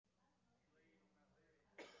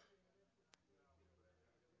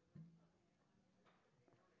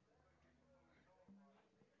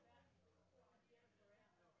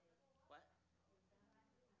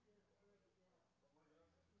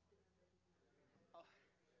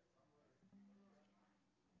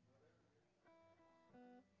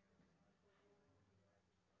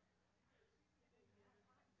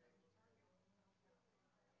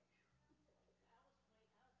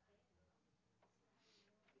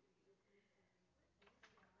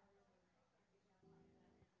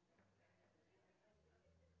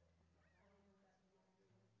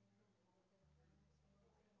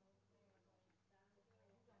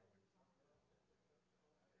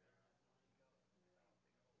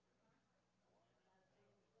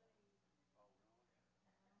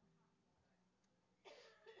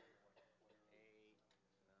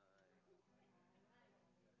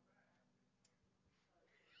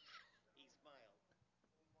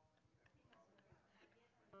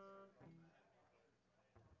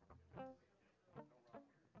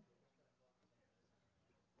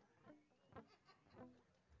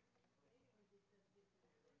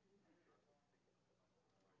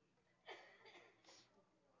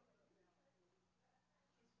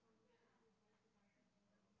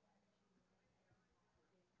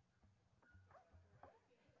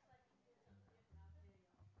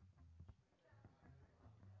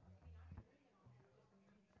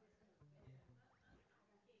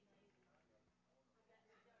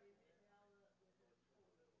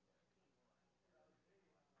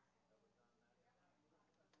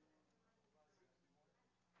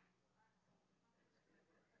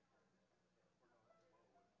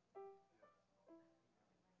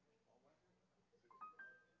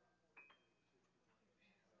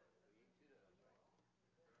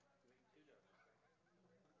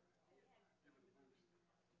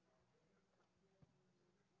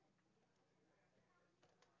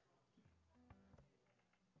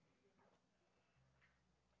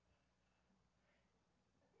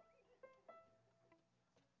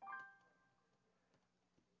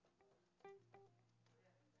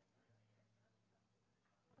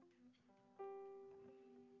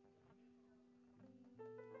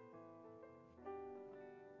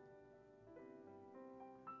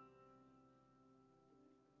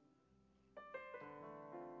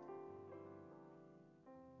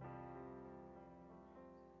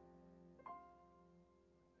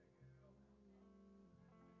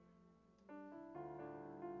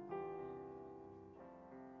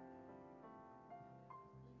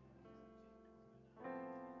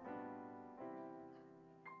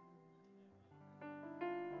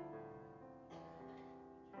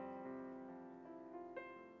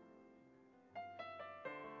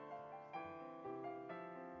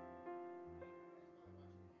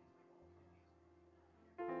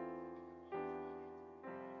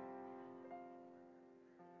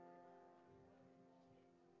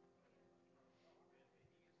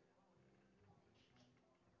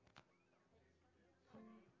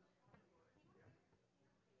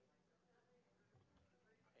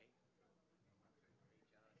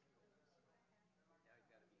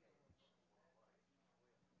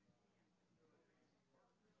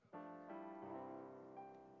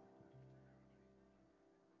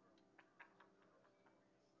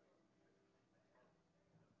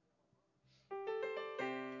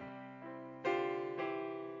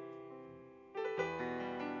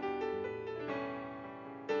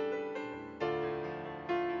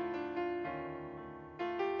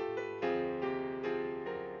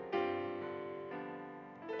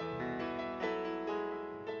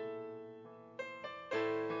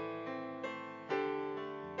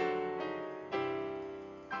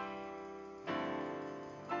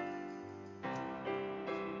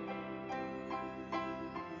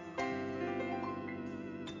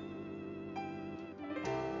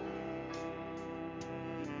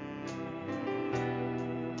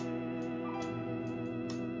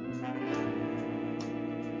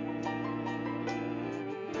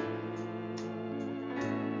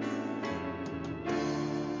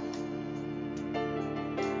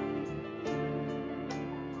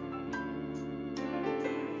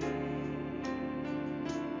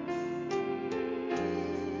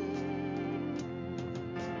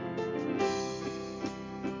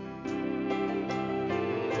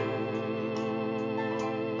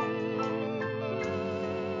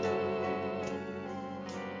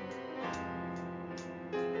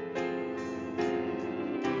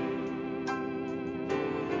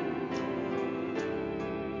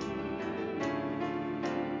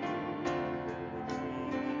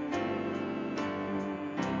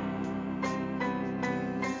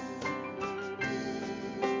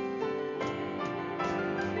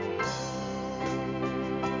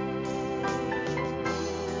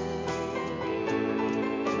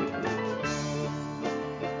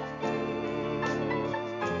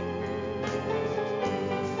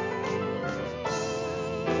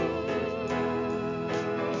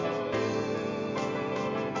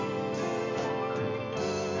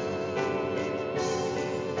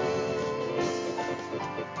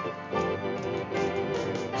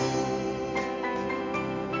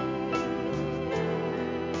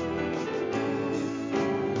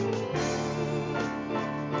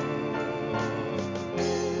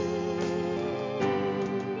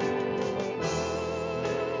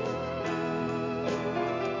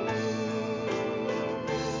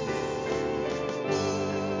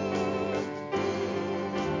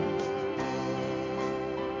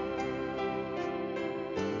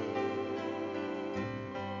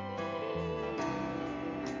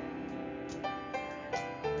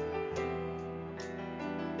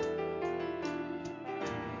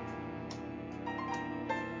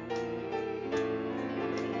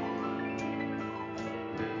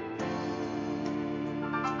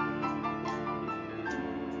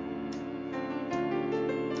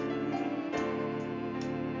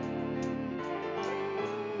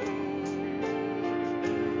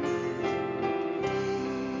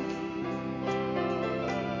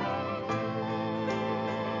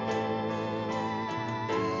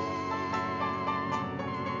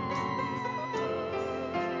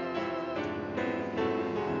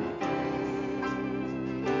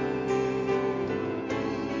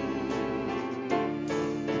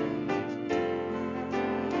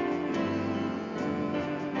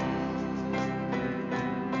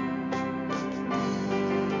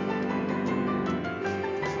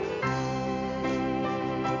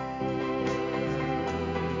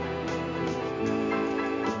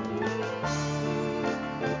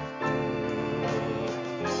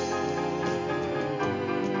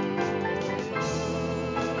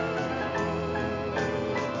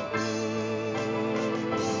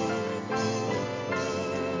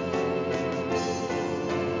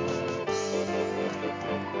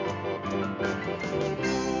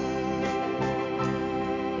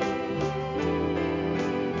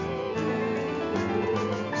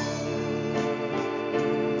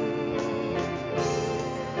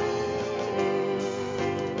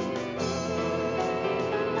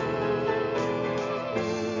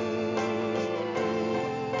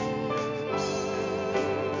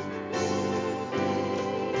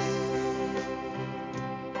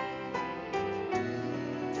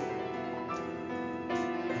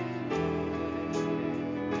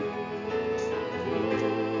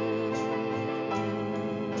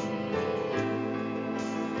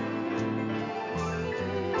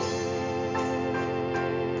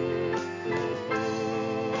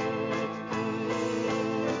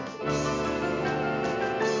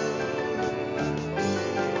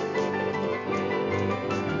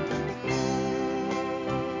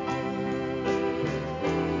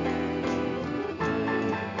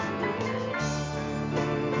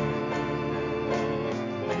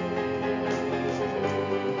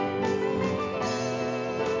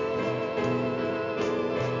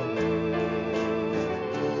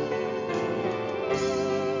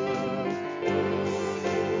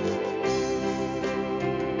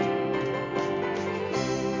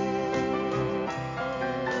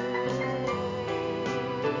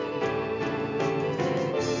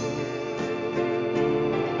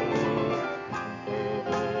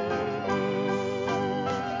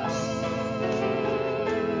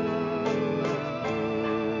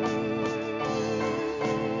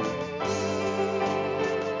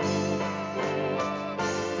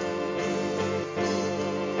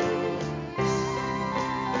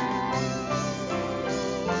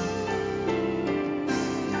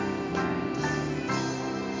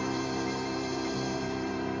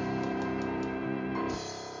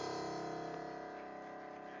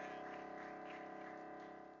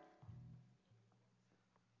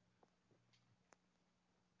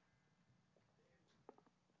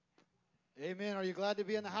Amen. Are you glad to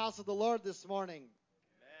be in the house of the Lord this morning?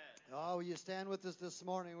 Amen. Oh, will you stand with us this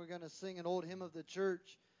morning? We're going to sing an old hymn of the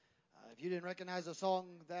church. If you didn't recognize that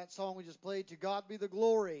song we just played, To God Be the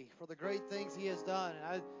Glory for the great things He has done. And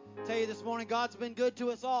I tell you this morning, God's been good to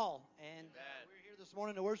us all. And we're here this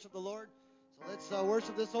morning to worship the Lord. So let's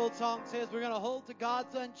worship this old song. It says we're going to hold to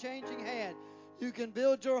God's unchanging hand. You can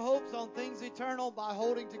build your hopes on things eternal by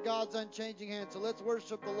holding to God's unchanging hand. So let's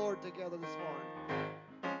worship the Lord together this morning.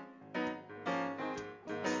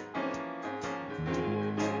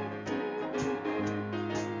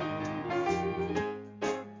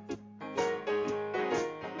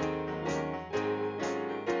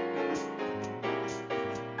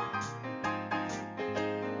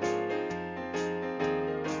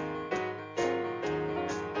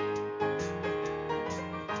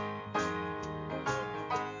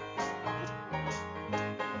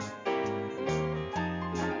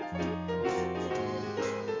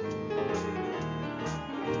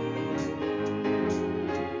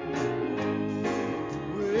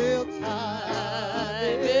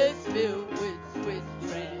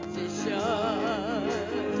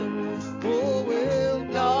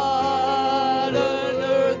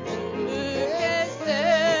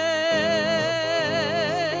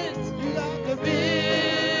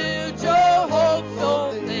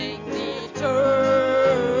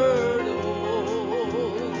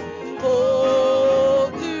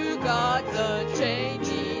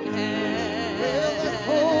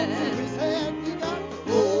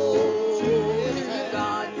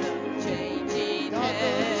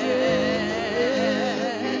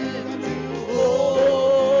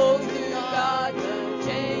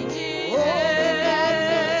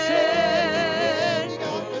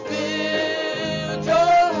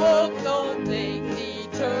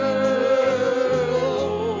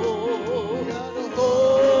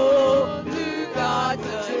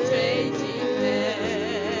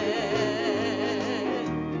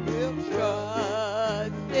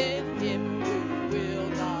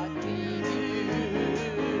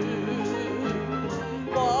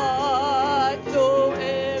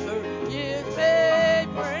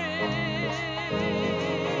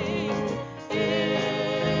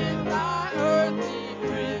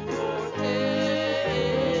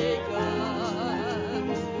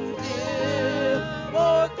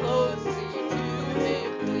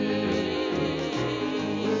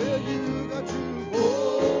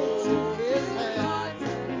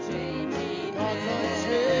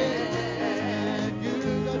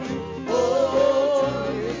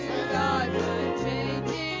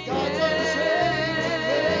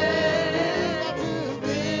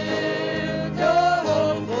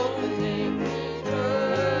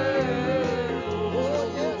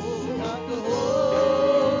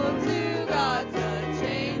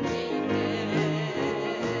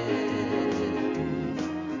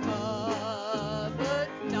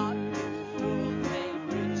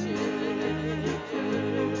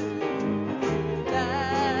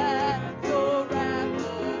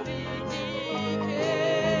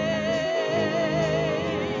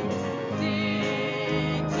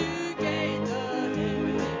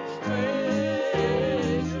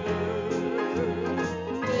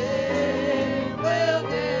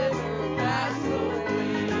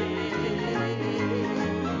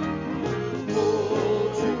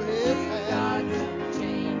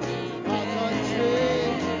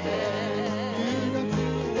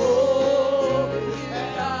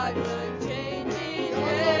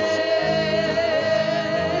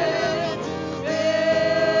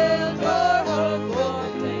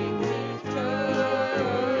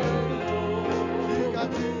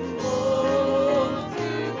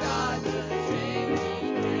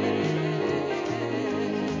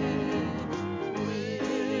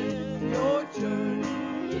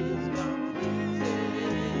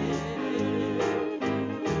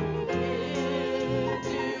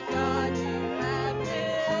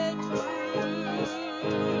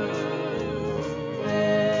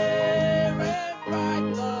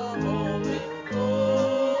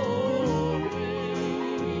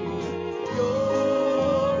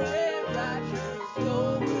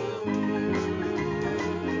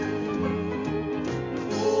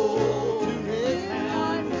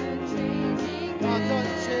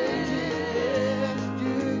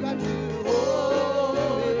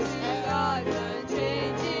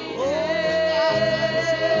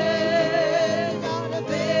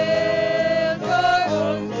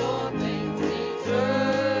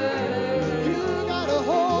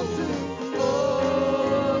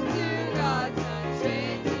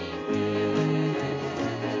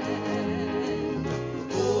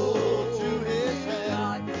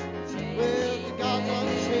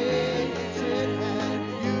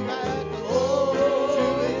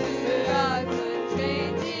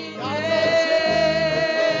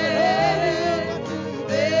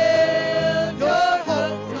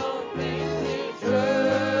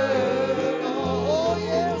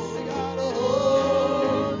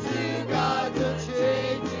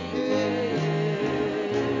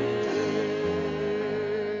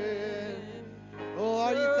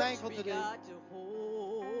 got to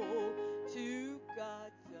hold to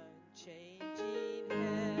God's unchanging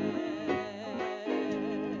hand.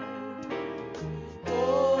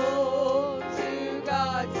 Hold to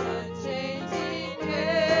God's unchanging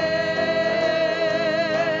hand.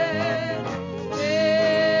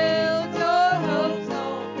 Build your hopes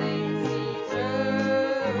on things eternal.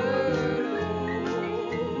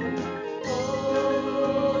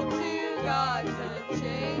 Hold to God's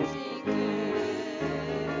unchanging hand.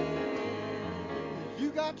 You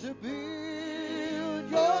got to build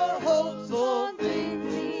your hopes on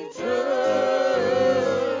things eternal.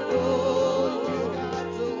 You got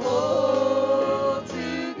to hold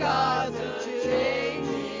to God's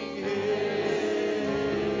unchanging hand.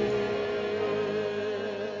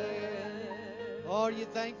 Are you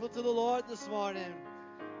thankful to the Lord this morning?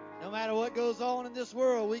 No matter what goes on in this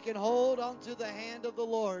world, we can hold on to the hand of the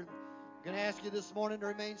Lord. I'm going to ask you this morning to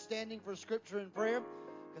remain standing for scripture and prayer,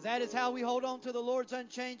 because that is how we hold on to the Lord's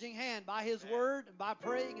unchanging hand, by His Word and by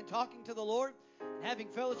praying and talking to the Lord and having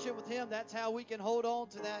fellowship with Him. That's how we can hold on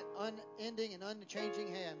to that unending and unchanging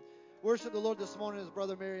hand. Worship the Lord this morning as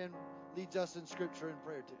Brother Marion leads us in scripture and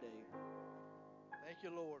prayer today. Thank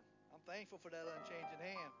you, Lord. I'm thankful for that unchanging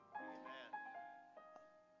hand. Amen.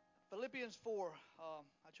 Philippians 4,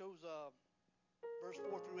 I chose verse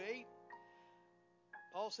 4 through 8.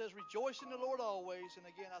 Paul says, rejoice in the Lord always. And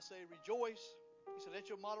again, I say rejoice. He said, let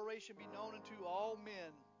your moderation be known unto all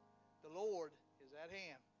men. The Lord is at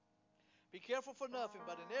hand. Be careful for nothing,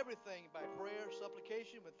 but in everything by prayer,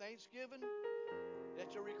 supplication, with thanksgiving,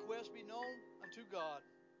 let your requests be known unto God.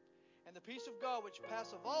 And the peace of God, which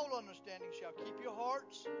passeth all understanding, shall keep your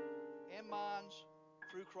hearts and minds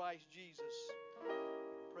through Christ Jesus.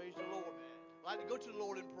 Praise the Lord. I'd like to go to the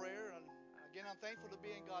Lord in prayer. And again, I'm thankful to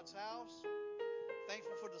be in God's house.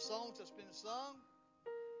 Thankful for the songs that's been sung.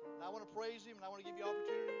 And I want to praise Him, and I want to give you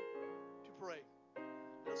opportunity to pray.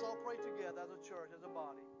 Let us all pray together as a church, as a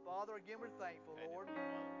body. Father, again, we're thankful, Lord,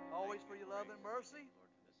 always for your love and mercy.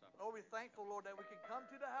 Lord, we're thankful, Lord, that we can come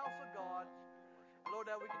to the house of God. Lord,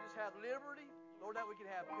 that we can just have liberty. Lord, that we can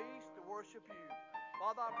have peace to worship you.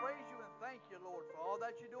 Father, I praise you and thank you, Lord, for all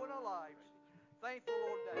that you do in our lives. Thankful,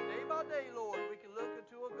 Lord, that day by day, Lord, we can look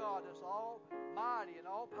into a God that's almighty and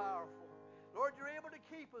all-powerful. Lord, you're able to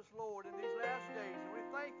keep us, Lord, in these last days, and we're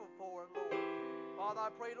thankful for it, Lord. Father,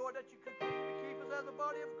 I pray, Lord, that you continue to keep us as a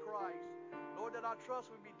body of Christ. Lord, that our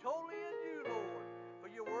trust would be totally in you, Lord, for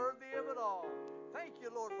you're worthy of it all. Thank you,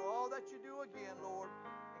 Lord, for all that you do again, Lord.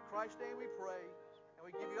 In Christ's name we pray, and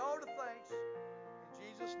we give you all the thanks. In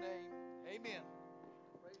Jesus' name, amen.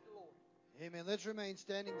 Praise the Lord. Amen. Let's remain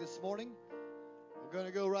standing this morning. We're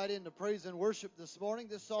going to go right into praise and worship this morning.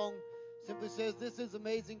 This song simply says, this is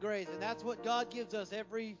amazing grace. And that's what God gives us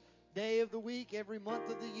every day of the week, every month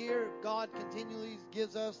of the year. God continually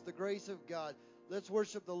gives us the grace of God. Let's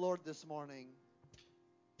worship the Lord this morning.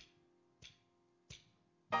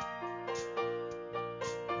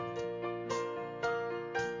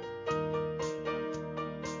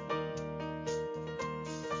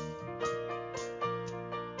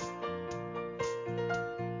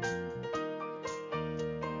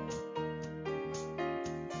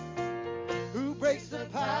 Who breaks the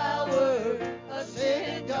power of sin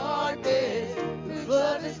and darkness, whose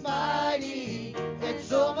love is mighty and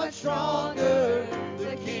so much stronger,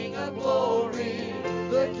 the King of glory,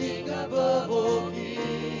 the King above all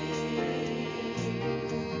kings.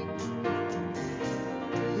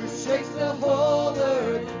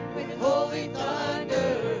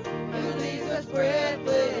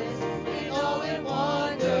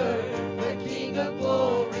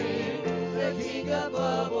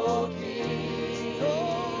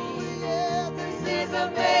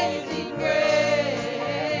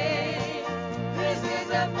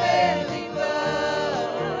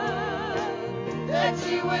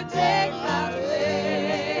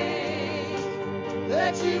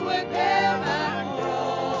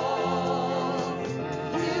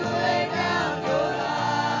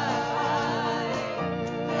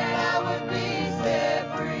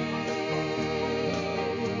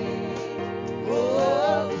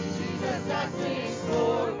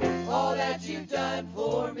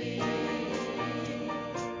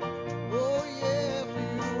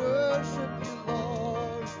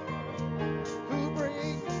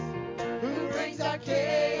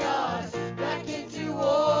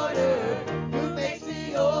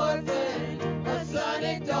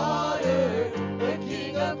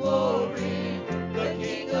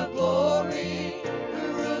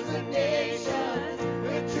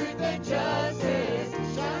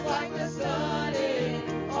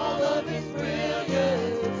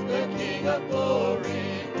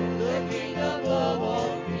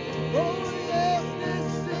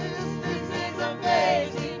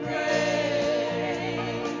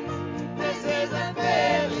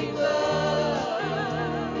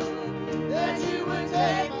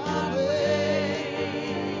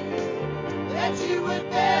 you would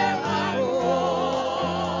bear my cross.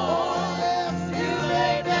 You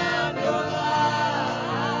laid down your life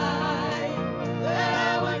that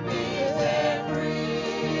I would be set free.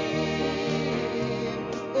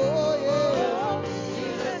 Oh, yeah.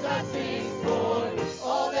 Jesus, I sing for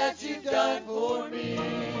all that you've done for me.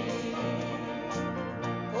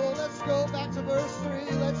 Oh, let's go back to verse 3.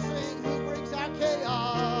 Let's sing, who brings our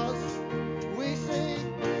chaos? We sing,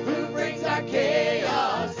 Who brings our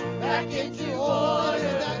chaos back into order?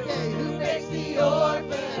 that day. Who makes the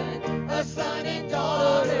orphan a son and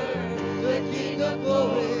daughter? The King of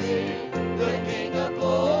glory, the King of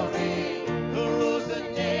glory, who rules the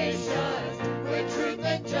nations with truth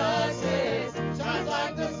and justice, shines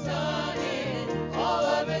like the sun in all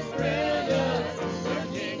of his brilliance.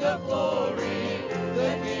 The King of glory,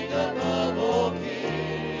 the King above all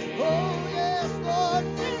kings. Oh, yes, Lord.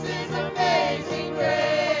 This is amazing grace.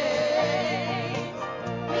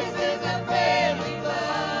 This is unfailing love.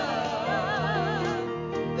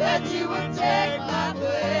 That you would take my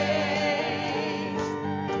place.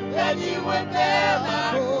 That you would bear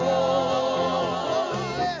my cross.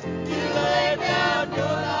 You laid down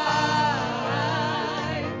your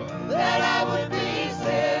life. That I would be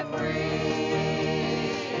set free.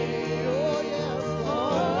 Oh, yes,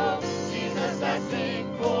 Lord. Oh, Jesus, I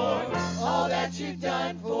sing for all that you've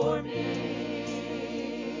done for me.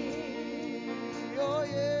 Oh,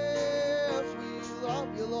 yes, we love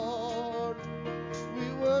you, Lord. We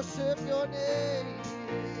worship your name.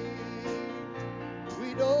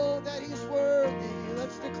 We know that he's worthy.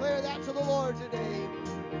 Let's declare that to the Lord today.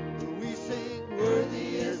 We sing,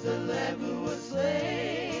 Worthy is the Lamb who was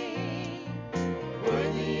slain.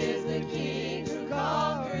 Worthy is the King who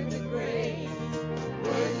conquered the grave.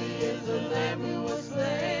 Worthy is the Lamb who was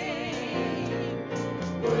slain.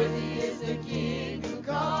 Worthy is the King who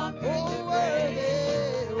conquered the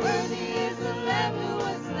grave. Worthy is the Lamb who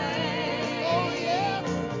was slain. oh, yes,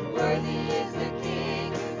 Worthy is the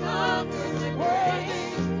King who conquered the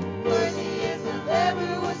grave. Worthy is the Lamb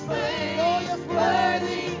who was slain. Oh, yes,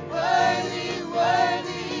 Worthy, worthy,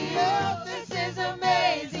 worthy. Oh, this is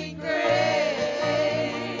amazing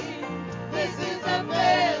grace. This is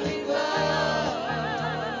unfailing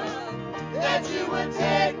love. That you would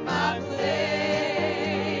take my place.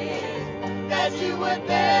 That you would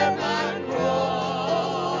bear my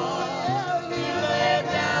cross. You laid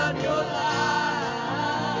down your life.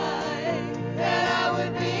 That I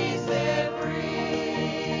would be set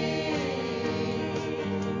free.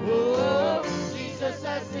 Oh, Jesus,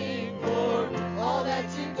 I sing for all that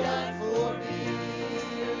you've done for me.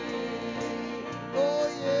 oh,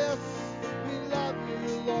 yes, we love you,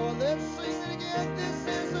 Lord. Let's sing it again. This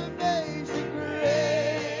is amazing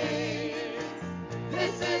grace.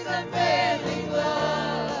 This is unfailing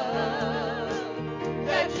love.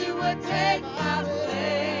 That you would take my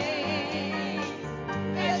place.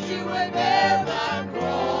 That you would bear my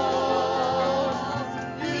cross.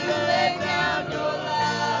 You laid down your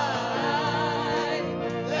life.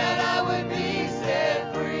 That I would be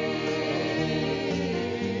set free.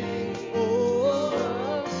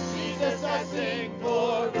 Oh, Jesus, I sing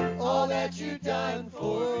for all that you've done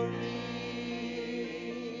for me.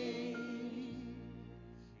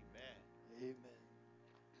 Amen.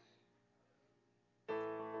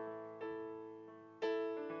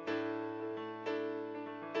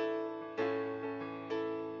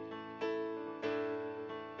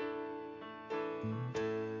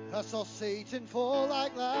 I saw Satan fall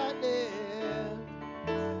like lightning.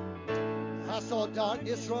 I saw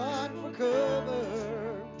darkness run for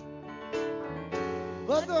cover.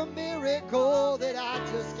 But the miracle that I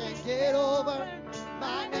just can't get over,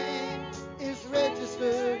 my name is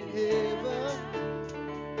registered in heaven.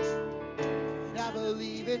 And I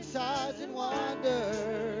believe in signs and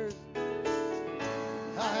wonders.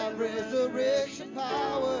 I have resurrection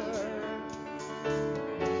power.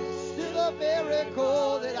 Still a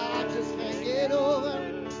miracle that I just can't get over.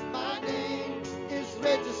 My name is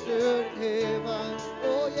registered in heaven.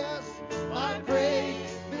 Oh yes, my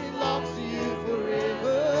praise belongs to you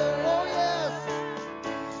forever. Oh yes,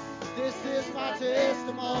 this is my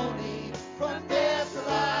testimony from death to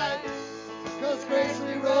life. 'Cause grace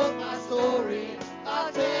rewrote my story.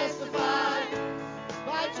 I'll testify.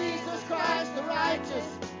 By Jesus Christ the righteous,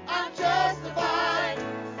 I'm justified.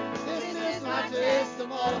 This is my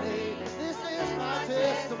testimony. This is my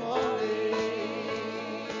testimony.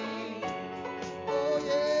 Oh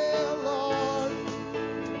yeah, Lord.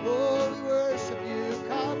 Oh, we worship you.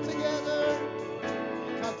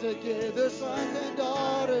 Come together, sons and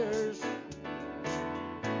daughters.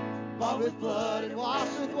 Bought with blood and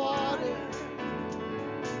washed with water.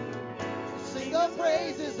 Sing the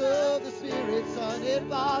praises of the Spirit Spirit, Son, and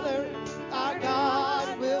Father. Our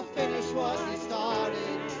God will finish what He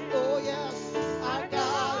started. Oh yes, our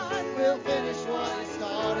God will finish what He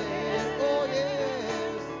started. Oh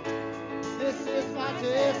yes, this is my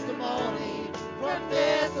testimony from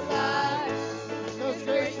death to life. 'Cause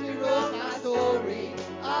grace rewrote my story.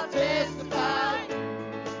 I'll testify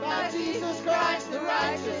by Jesus Christ the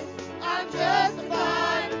righteous. I'm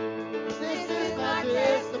justified. This is my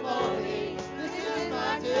testimony. This is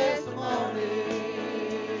my testimony.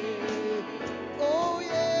 Oh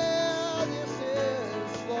yeah, this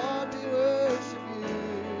is, Lord, we worship you.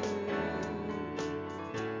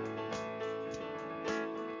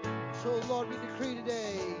 So Lord, we decree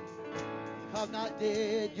today, if I'm not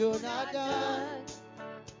dead, you're not done.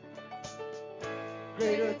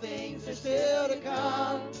 Greater things are still to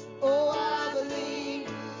come. Oh, I believe.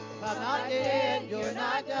 If I'm not dead, you're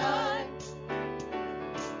not done.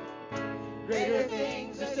 Greater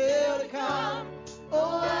things are still to come.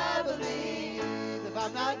 Oh, I believe. If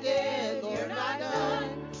I'm not dead, you're not done.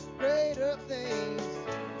 Greater things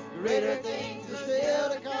are still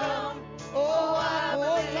to come. Oh, I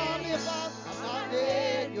believe. If I'm not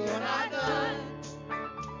dead, you're not done.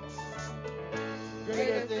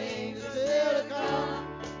 Greater things are still to come.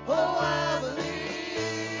 Oh, I believe.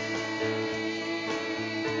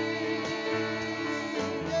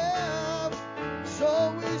 Yeah.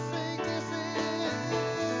 So we sing,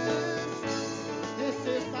 this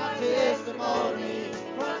is my testimony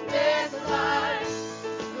from death to life.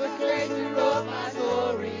 The grace rewrote my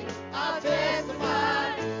story. I'll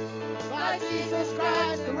testify by Jesus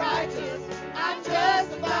Christ the righteous. I'm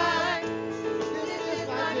justified. This is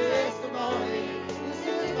my testimony. This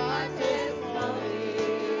is my testimony.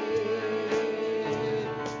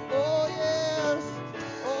 Oh yes.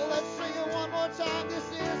 Oh, let's sing it one more time.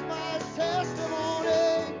 This is my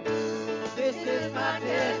testimony. This is my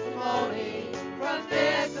testimony from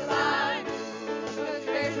death to life. The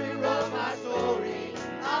grace rewrote my story.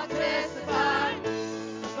 I'll testify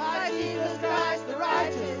by Jesus Christ the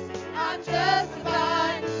righteous. I'm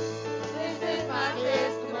justified. This is my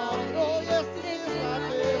testimony. Oh yes, this is my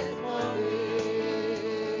testimony.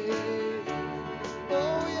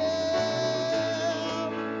 Oh yeah.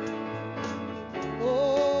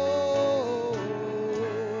 Oh.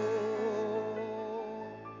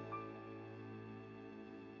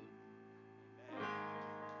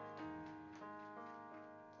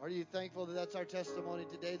 Are you thankful that that's our testimony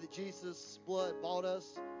today, that Jesus' blood bought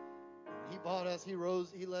us? He bought us, He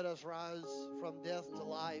rose, He let us rise from death to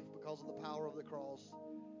life because of the power of the cross.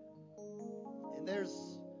 And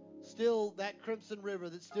there's still that crimson river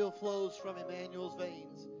that still flows from Emmanuel's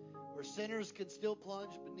veins, where sinners can still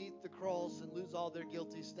plunge beneath the cross and lose all their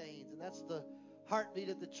guilty stains. And that's the heartbeat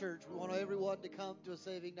of the church. We want everyone to come to a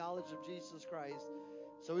saving knowledge of Jesus Christ.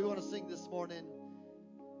 So we want to sing this morning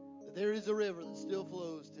that there is a river that still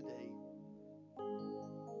flows today.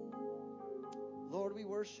 Lord, we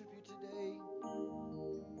worship you today.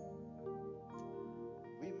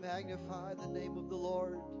 We magnify the name of the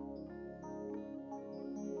Lord.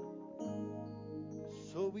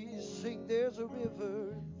 So we sing, there's a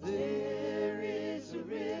river. There is a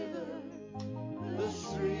river. The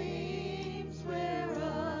streams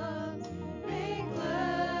whereof make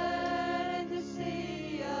glad the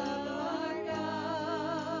city of our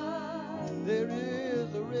God. There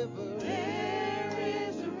is a river. There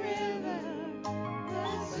is a river.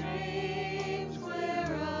 The streams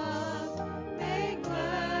whereof make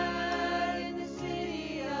glad the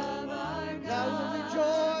city of our God. Now we'll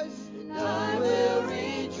rejoice. I will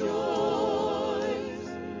rejoice.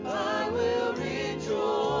 I will rejoice.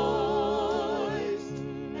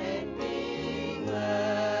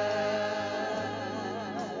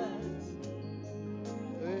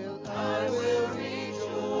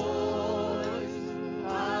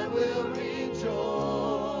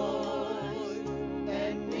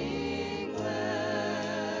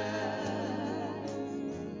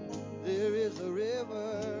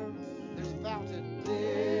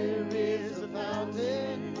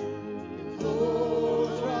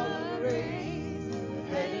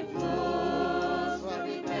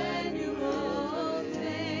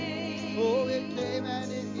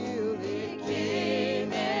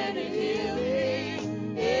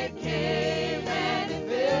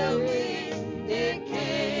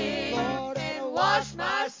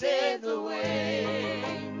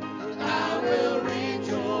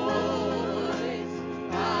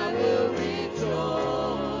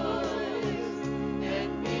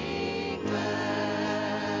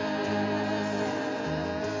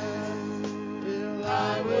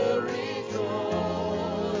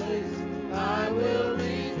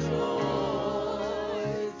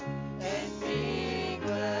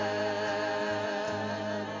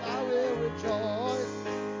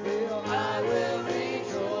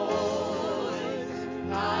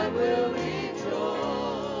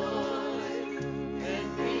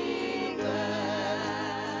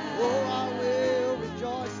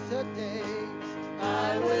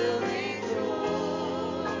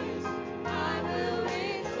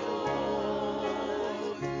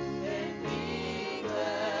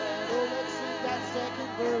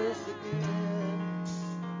 second verse again.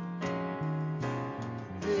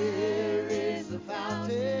 There is a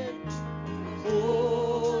fountain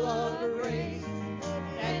full of grace,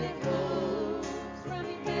 and it flows From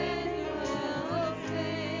Emmanuel's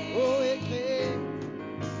name. Oh, it came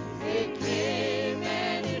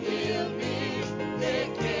And it healed me.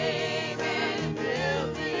 It came and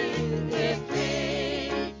filled me. It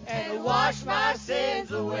came and washed my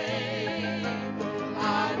sins away.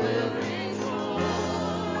 I will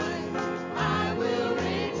rejoice. I will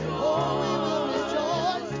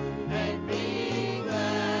rejoice. And be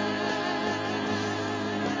glad.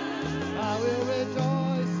 I will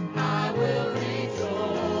rejoice. I will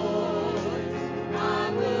rejoice.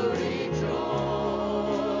 I will rejoice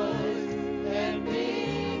and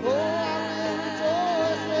be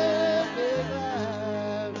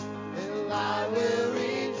Oh, I will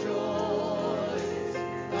rejoice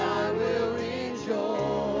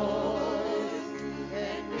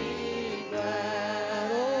and be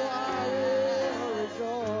glad. Oh,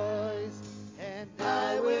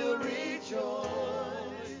 I will rejoice.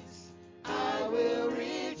 I will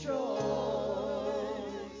rejoice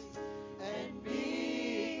and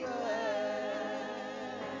be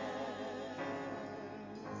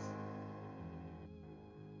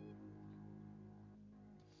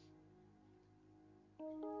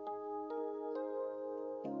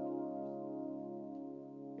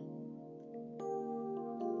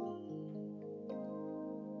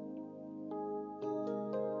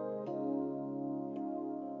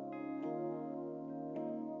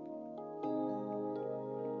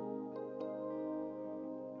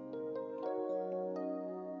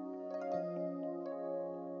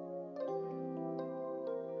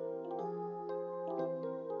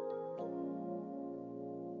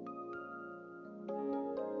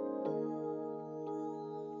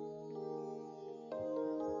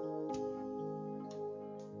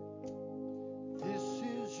This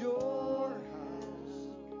is your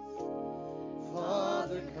house,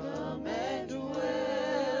 Father, come and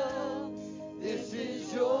dwell. This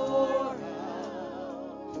is your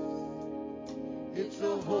house. It's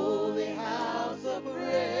a holy house of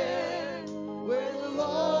prayer, where the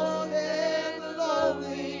lost and the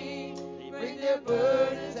lonely, they bring their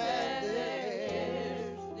burdens and their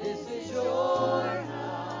cares. This is your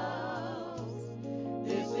house.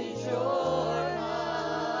 This is your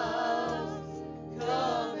house.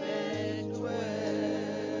 Come and dwell.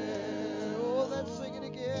 Oh, let's sing it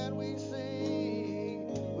again. We sing.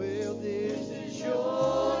 Well, this is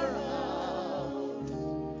your house.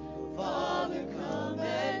 Father, come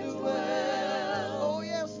and dwell. Oh,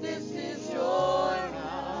 yes, this is your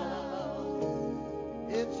house.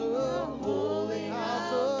 It's a holy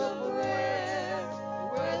house of prayer,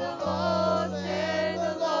 where the lost and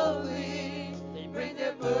the lonely, they bring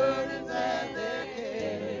their burdens and their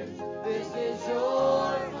cares. This is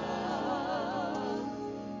your house.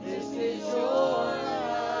 This is your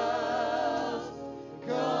house.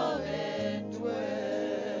 Come and dwell.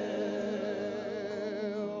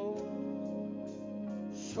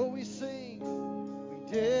 So we sing,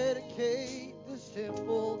 we dedicate this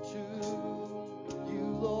temple to you,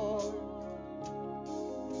 Lord.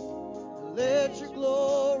 Let your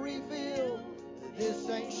glory fill this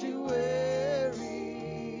sanctuary.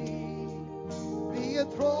 Be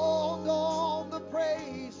enthroned on the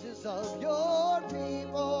praises of your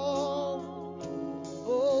people.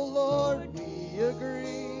 Oh Lord, we agree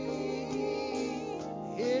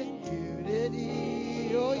in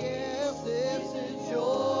unity. Oh yes, this is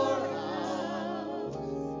your house.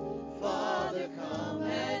 Father, come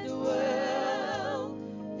and dwell.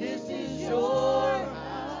 This is your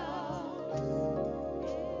house.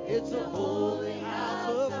 It's a holy house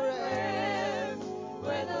of prayer,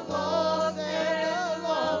 where the lost and the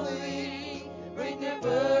lonely bring their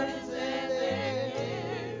burdens and their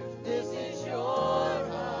cares. This is your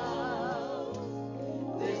house.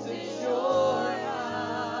 This is your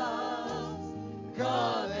house.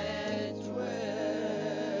 Come and dwell.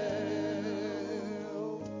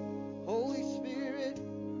 Holy Spirit,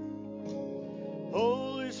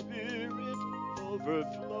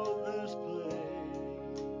 overflow this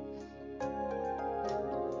place.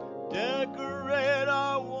 Decorate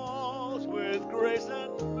our walls with grace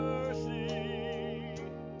and mercy.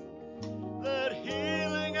 Let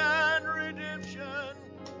healing and redemption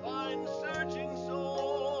find searching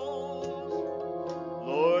souls.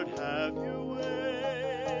 Lord, have your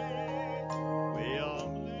way. We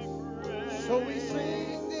humbly pray. So we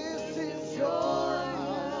sing, this is your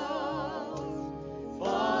house.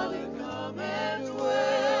 Father, come and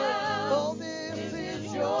dwell. Oh, this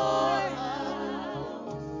is your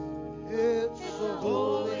house. It's a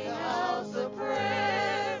holy house of prayer.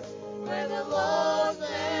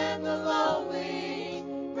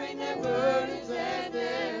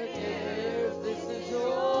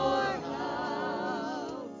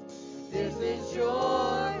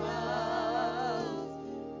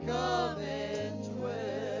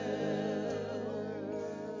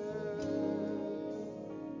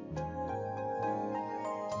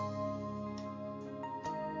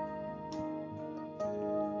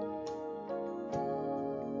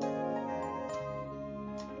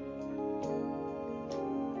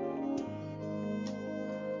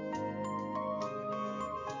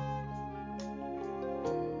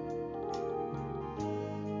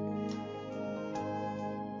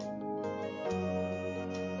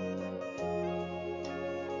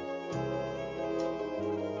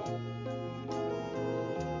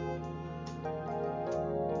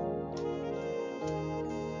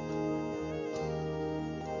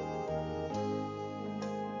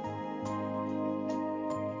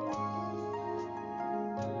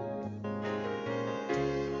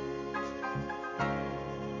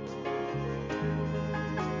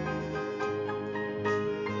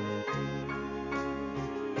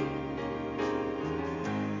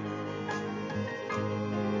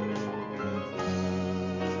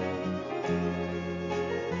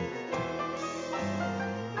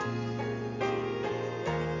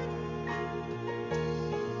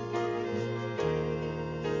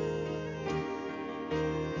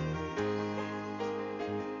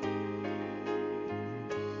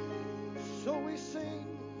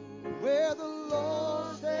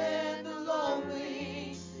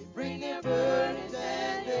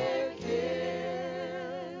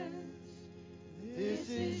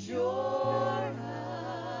 is your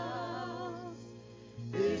house.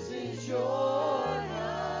 This is your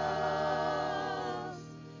house.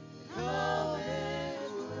 Come and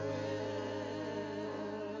dwell.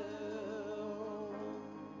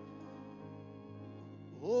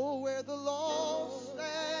 Oh, where the lost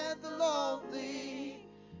and the lonely,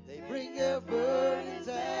 they bring their burdens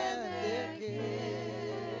and their cares.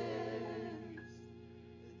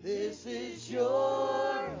 This is your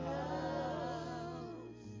house.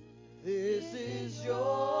 This is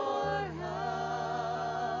your house.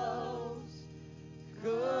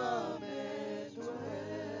 Come and dwell.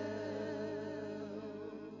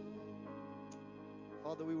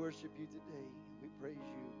 Father, we worship you today. We praise you.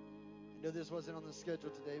 I know this wasn't on the schedule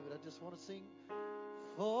today, but I just want to sing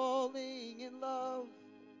Falling in Love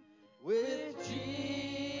with Jesus.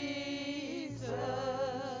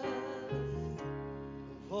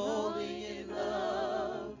 Falling in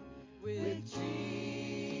love with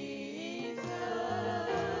Jesus.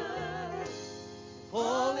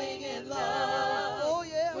 Falling in love, oh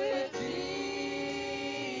yeah, with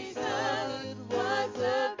Jesus. It was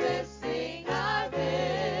the best thing I've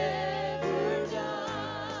ever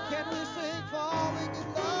done. Can we sing Falling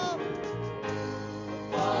in Love?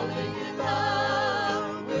 Falling in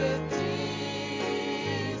love with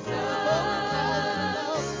Jesus.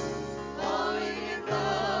 Falling in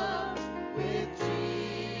love with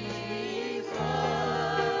Jesus.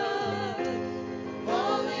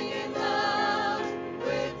 Falling in love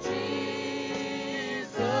with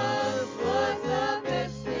Jesus was the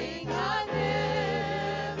best thing I've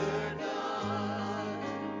ever done.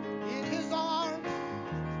 In His arms,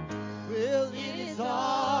 well, in His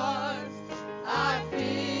arms, I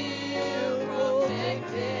feel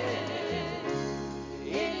protected.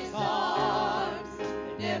 In His arms,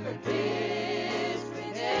 never disconnected.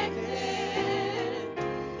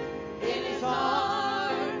 In His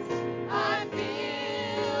arms, I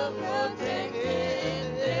feel protected.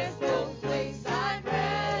 There's no place I'd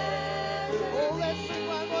rather be. Oh, let's sing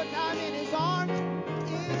one more time. In His arms,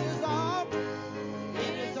 in His arms,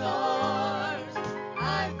 in His arms,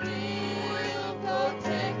 I feel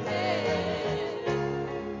protected.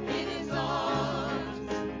 In His arms,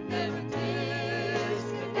 never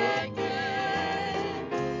disconnected.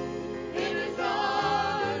 In His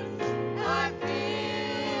arms, I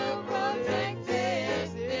feel protected.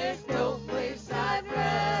 There's no place I'd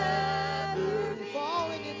rather be.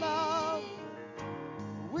 Falling in love,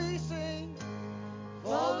 we sing.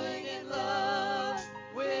 Falling in love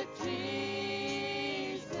with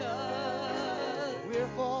Jesus. We're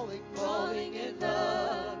falling in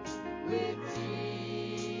love with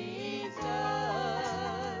Jesus.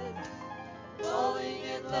 Falling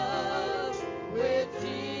in love with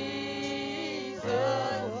Jesus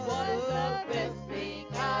was the best thing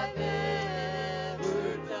I've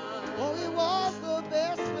ever done. Oh, it was the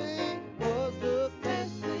best thing, was the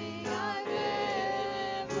best thing I've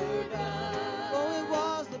ever done. Oh, it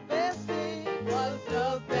was the best thing, was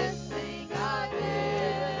the best thing I've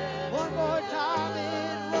ever done. One more time,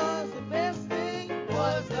 it was the best thing,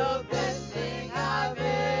 was the best thing I've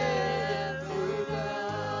ever done.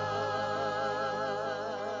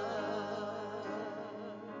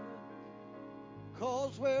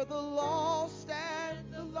 'Cause where the lost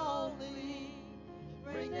and the lonely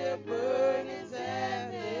bring their burdens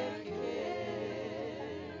and their cares,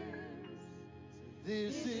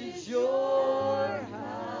 this is your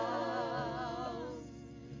house.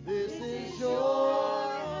 This is your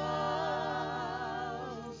house.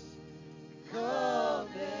 Come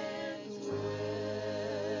and dwell.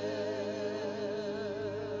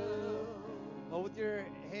 Oh, with your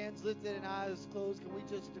hands lifted and eyes closed, can we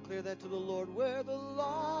just declare that to the Lord? Where the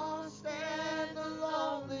lost and the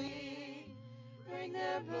lonely bring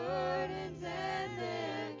their burdens and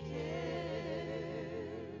their cares,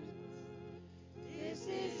 this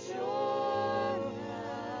is your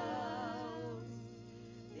house.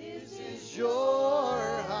 This is your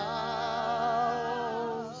house.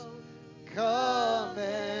 Come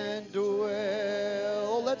and dwell.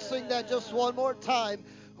 Oh, let's sing that just one more time.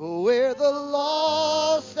 Where the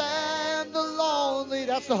lost and the lonely,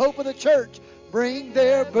 that's the hope of the church, bring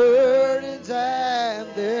their burdens and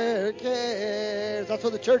their cares. That's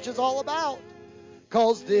what the church is all about.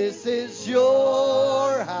 'Cause this is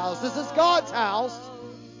your house. This is God's house.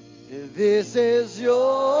 This is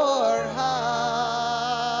your house.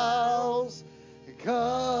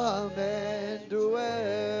 Come and dwell.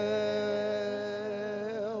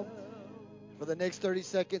 For the next 30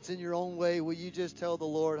 seconds in your own way, will you just tell the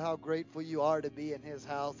Lord how grateful you are to be in His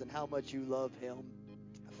house and how much you love Him?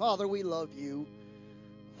 Father, we love you.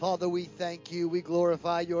 Father, we thank you. We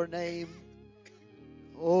glorify your name.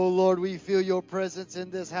 Oh, Lord, we feel your presence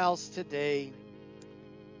in this house today.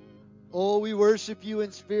 Oh, we worship you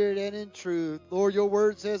in spirit and in truth. Lord, your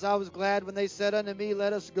word says, I was glad when they said unto me,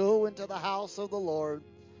 let us go into the house of the Lord.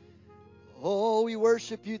 Oh, we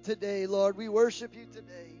worship you today, Lord. We worship you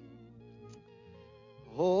today.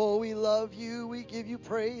 Oh, we love you. We give you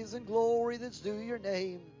praise and glory that's due your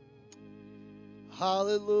name.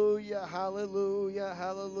 Hallelujah, hallelujah,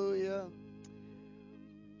 hallelujah.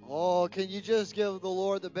 Oh, can you just give the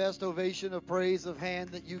Lord the best ovation of praise of hand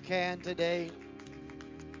that you can today?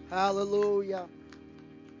 Hallelujah.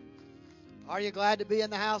 Are you glad to be in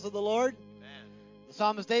the house of the Lord? Amen. The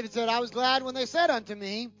psalmist David said, I was glad when they said unto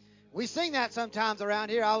me. We sing that sometimes around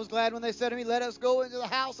here. I was glad when they said to me, let us go into the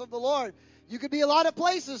house of the Lord. You could be a lot of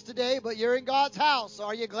places today, but you're in God's house.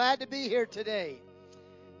 Are you glad to be here today?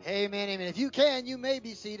 Amen, amen. If you can, you may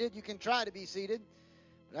be seated. You can try to be seated.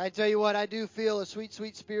 But I tell you what, I do feel a sweet,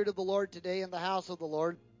 sweet spirit of the Lord today in the house of the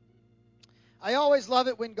Lord. I always love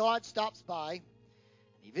it when God stops by.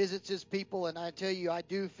 He visits his people, and I tell you, I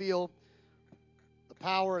do feel the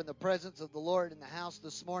power and the presence of the Lord in the house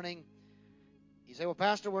this morning. You say, well,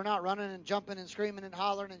 Pastor, we're not running and jumping and screaming and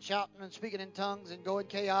hollering and shouting and speaking in tongues and going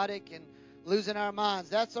chaotic and losing our minds.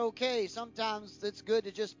 That's okay. Sometimes it's good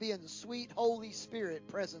to just be in the sweet Holy Spirit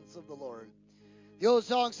presence of the Lord. The old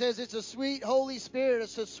song says, it's a sweet Holy Spirit,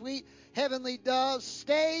 it's a sweet heavenly dove.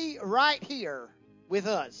 Stay right here with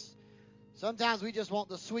us. Sometimes we just want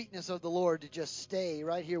the sweetness of the Lord to just stay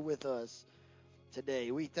right here with us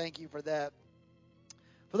today. We thank you for that.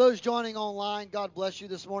 For those joining online, God bless you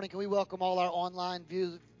this morning. Can we welcome all our online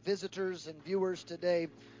visitors and viewers today?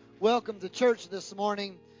 Welcome to church this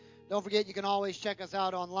morning. Don't forget, you can always check us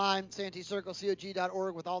out online,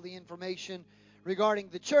 santeecirclecog.org, with all the information regarding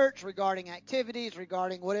the church, regarding activities,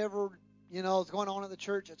 regarding whatever, is going on in the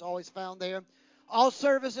church. It's always found there. All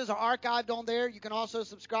services are archived on there. You can also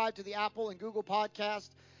subscribe to the Apple and Google podcast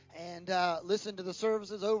and listen to the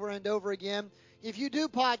services over and over again. If you do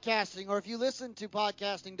podcasting or if you listen to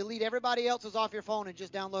podcasting, delete everybody else's off your phone and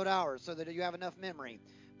just download ours so that you have enough memory.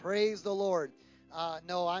 Praise the Lord.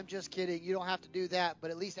 No, I'm just kidding. You don't have to do that,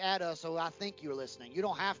 but at least add us so I think you're listening. You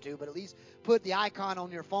don't have to, but at least put the icon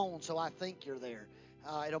on your phone so I think you're there.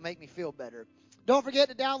 It'll make me feel better. Don't forget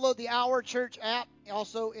to download the Our Church app,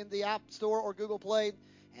 also in the App Store or Google Play,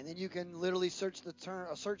 and then you can literally search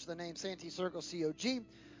the name Santee Circle COG.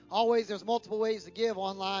 Always, there's multiple ways to give: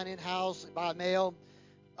 online, in-house, by mail,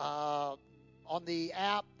 on the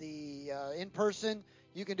app, the in-person.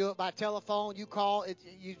 You can do it by telephone. You call.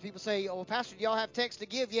 People say, oh, Pastor, do y'all have text to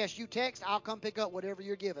give? Yes, you text. I'll come pick up whatever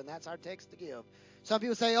you're giving. That's our text to give. Some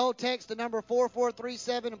people say, oh, text the number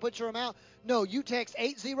 4437 and put your amount. No, you text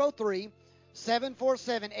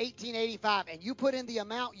 803-747-1885, and you put in the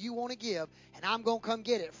amount you want to give, and I'm going to come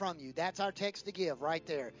get it from you. That's our text to give right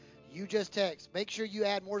there. You just text. Make sure you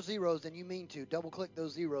add more zeros than you mean to. Double-click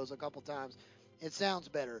those zeros a couple times. It sounds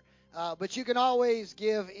better. But you can always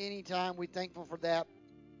give anytime. We're thankful for that.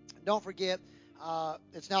 Don't forget,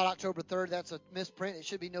 it's not October 3rd. That's a misprint. It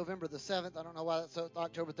should be November the 7th. I don't know why that's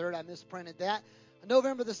October 3rd. I misprinted that.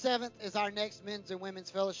 November the 7th is our next men's and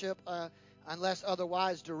women's fellowship, unless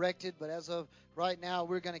otherwise directed. But as of right now,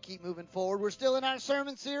 we're going to keep moving forward. We're still in our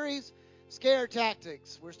sermon series, Scare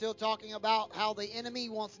Tactics. We're still talking about how the enemy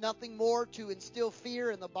wants nothing more to instill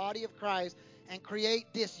fear in the body of Christ and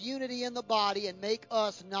create disunity in the body and make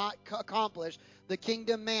us not accomplish the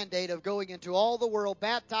kingdom mandate of going into all the world,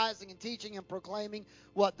 baptizing and teaching and proclaiming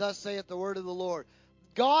what thus saith the word of the Lord.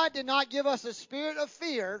 God did not give us a spirit of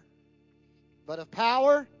fear, but of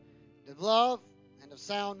power, of love, and of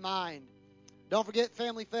sound mind. Don't forget,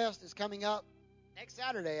 Family Fest is coming up next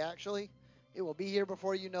Saturday, actually. It will be here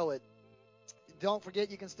before you know it. Don't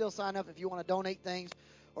forget, you can still sign up if you want to donate things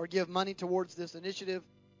or give money towards this initiative.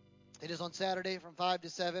 It is on Saturday from 5 to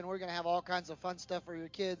 7. We're going to have all kinds of fun stuff for your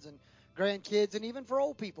kids and grandkids, and even for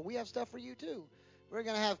old people. We have stuff for you, too. We're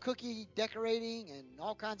going to have cookie decorating and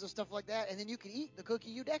all kinds of stuff like that, and then you can eat the cookie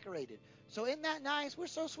you decorated. So isn't that nice? We're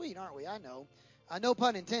so sweet, aren't we? I know. No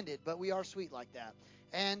pun intended, but we are sweet like that.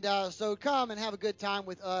 And so come and have a good time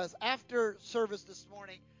with us. After service this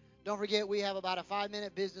morning, don't forget, we have about a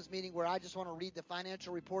 5-minute business meeting where I just want to read the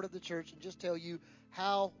financial report of the church and just tell you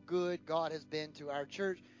how good God has been to our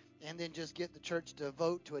church, and then just get the church to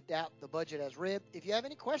vote to adapt the budget as read. If you have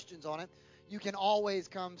any questions on it, you can always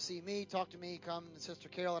come see me, talk to me, come, Sister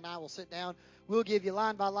Carol and I will sit down. We'll give you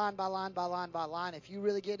line by line by line by line by line if you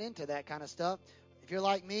really get into that kind of stuff. If you're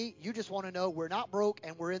like me, you just want to know we're not broke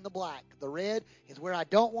and we're in the black. The red is where I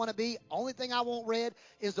don't want to be. Only thing I want red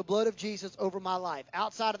is the blood of Jesus over my life.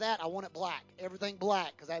 Outside of that, I want it black. Everything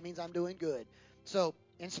black, because that means I'm doing good. So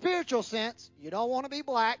In spiritual sense, you don't want to be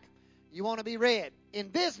black. You want to be red. In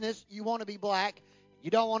business, you want to be black.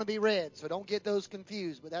 You don't want to be red. So don't get those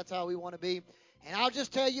confused. But that's how we want to be. And I'll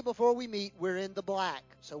just tell you before we meet, we're in the black.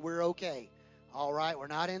 So we're okay. All right, we're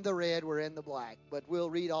not in the red. We're in the black. But we'll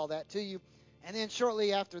read all that to you. And then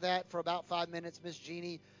shortly after that, for about 5 minutes, Miss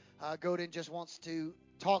Jeannie Godin just wants to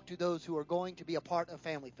talk to those who are going to be a part of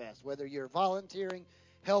Family Fest. Whether you're volunteering,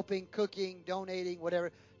 helping, cooking, donating,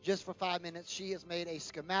 whatever. Just for 5 minutes, she has made a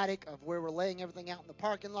schematic of where we're laying everything out in the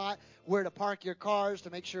parking lot, where to park your cars to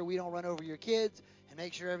make sure we don't run over your kids, and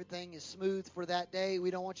make sure everything is smooth for that day. We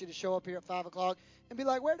don't want you to show up here at 5 o'clock and be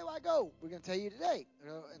like, where do I go? We're going to tell you today.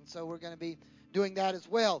 And so we're going to be doing that as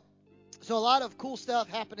well. So a lot of cool stuff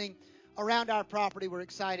happening around our property. We're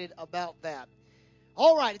excited about that.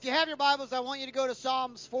 All right, if you have your Bibles, I want you to go to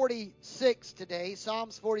Psalms 46 today.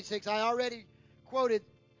 Psalms 46. I already quoted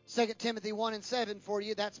 2 Timothy 1 and 7 for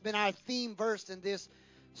you. That's been our theme verse in this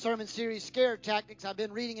sermon series, Scare Tactics. I've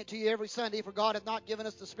been reading it to you every Sunday. For God hath not given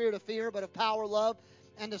us the spirit of fear, but of power, love,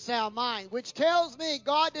 and a sound mind. Which tells me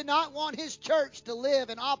God did not want His church to live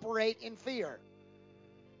and operate in fear.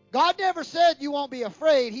 God never said you won't be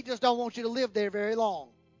afraid. He just don't want you to live there very long.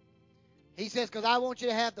 He says, because I want you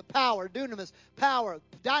to have the power, dunamis power,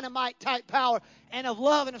 dynamite type power, and of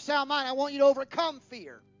love and of sound mind. I want you to overcome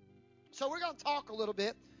fear. So we're going to talk a little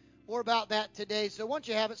bit more about that today. So once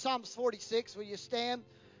you have it, Psalms 46, will you stand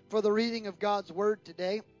for the reading of God's Word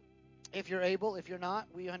today? If you're able, if you're not,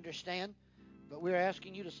 we understand. But we're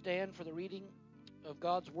asking you to stand for the reading of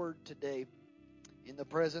God's Word today in the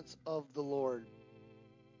presence of the Lord.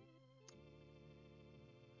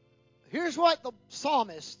 Here's what the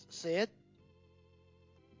psalmist said.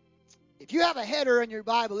 If you have a header in your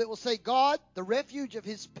Bible, it will say, God, the refuge of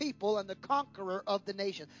His people and the conqueror of the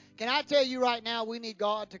nation. Can I tell you right now, we need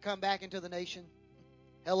God to come back into the nation?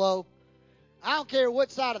 Hello? I don't care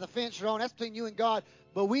what side of the fence you're on. That's between you and God.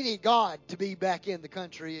 But we need God to be back in the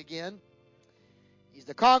country again. He's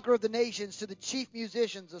the conqueror of the nations. To the chief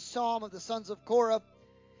musicians, a psalm of the sons of Korah.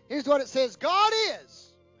 Here's what it says. God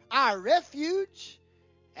is our refuge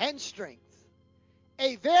and strength,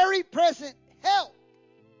 a very present help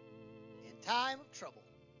in time of trouble.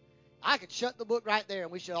 I could shut the book right there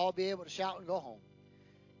and we should all be able to shout and go home.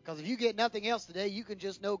 Because if you get nothing else today, you can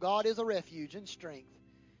just know God is a refuge and strength,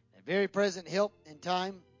 a very present help in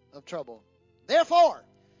time of trouble. Therefore,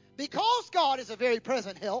 because God is a very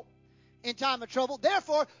present help in time of trouble,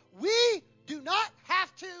 therefore, we do not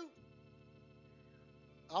have to.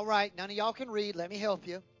 All right, none of y'all can read. Let me help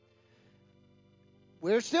you.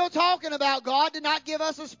 We're still talking about God did not give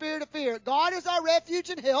us a spirit of fear. God is our refuge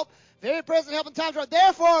and help, very present help in times of trouble.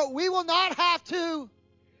 Therefore, we will not have to.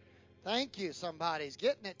 Thank you. Somebody's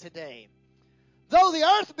getting it today. Though the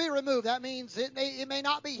earth be removed, that means it may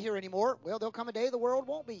not be here anymore. Well, there'll come a day the world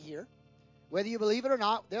won't be here. Whether you believe it or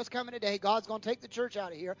not, there's coming a day God's going to take the church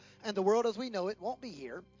out of here, and the world as we know it won't be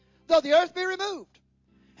here. Though the earth be removed,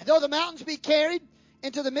 and though the mountains be carried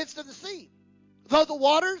into the midst of the sea, though the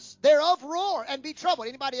waters thereof roar and be troubled.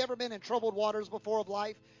 Anybody ever been in troubled waters before of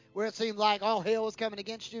life, where it seemed like all hell was coming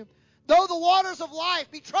against you? Though the waters of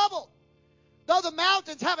life be troubled, though the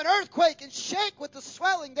mountains have an earthquake and shake with the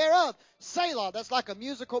swelling thereof. Selah, that's like a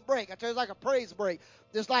musical break. I tell you, it's like a praise break.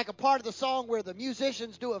 There's like a part of the song where the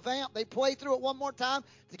musicians do a vamp. They play through it one more time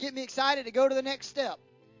to get me excited to go to the next step.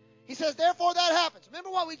 He says, therefore that happens. Remember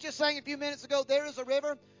what we just sang a few minutes ago? There is a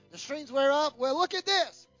river, the streams whereof. Well, look at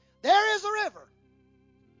this. There is a river,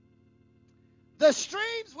 the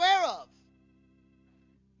streams whereof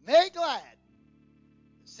make glad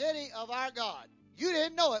the city of our God. You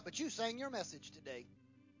didn't know it, but you sang your message today.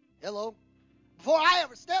 Hello. Before I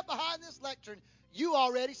ever stepped behind this lectern, you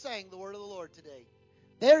already sang the word of the Lord today.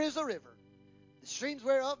 There is a river, the streams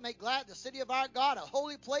whereof make glad the city of our God, a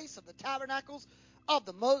holy place of the tabernacles of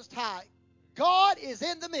the Most High. God is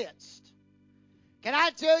in the midst. Can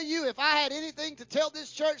I tell you, if I had anything to tell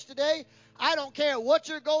this church today, I don't care what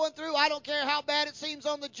you're going through. I don't care how bad it seems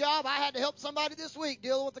on the job. I had to help somebody this week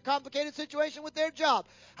dealing with a complicated situation with their job.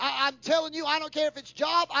 I'm telling you, I don't care if it's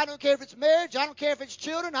job. I don't care if it's marriage. I don't care if it's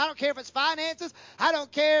children. I don't care if it's finances. I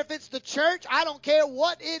don't care if it's the church. I don't care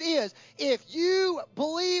what it is. If you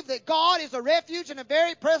believe that God is a refuge and a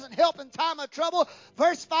very present help in time of trouble,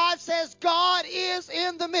 verse 5 says God is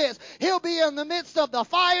in the midst. He'll be in the midst of the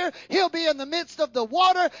fire. He'll be in the midst of the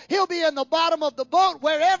water. He'll be in the bottom of the boat.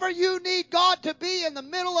 Wherever you need God to be in the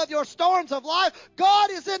middle of your storms of life,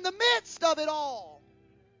 God is in the midst of it all.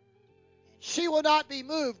 She will not be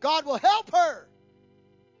moved. God will help her.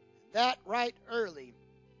 That right early.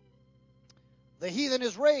 The heathen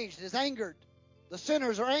is raged, is angered. The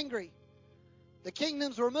sinners are angry. The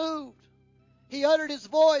kingdoms were moved. He uttered his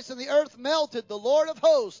voice and the earth melted. The Lord of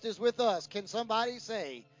hosts is with us. Can somebody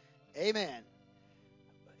say amen?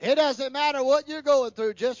 It doesn't matter what you're going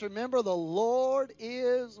through. Just remember the Lord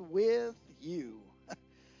is with you.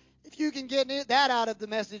 If you can get that out of the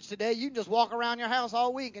message today, you can just walk around your house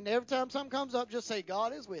all week, and every time something comes up, just say,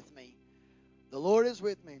 God is with me. The Lord is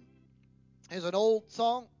with me. There's an old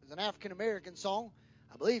song. It's an African-American song.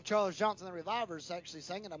 I believe Charles Johnson and the Revivers actually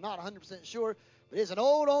sang it. I'm not 100% sure. But it's an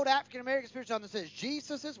old African-American spiritual song that says,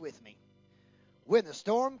 Jesus is with me when the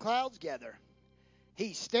storm clouds gather.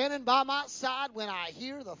 He's standing by my side when I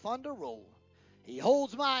hear the thunder roll. He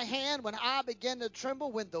holds my hand when I begin to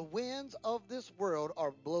tremble, when the winds of this world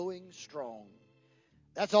are blowing strong.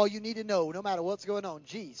 That's all you need to know. No matter what's going on,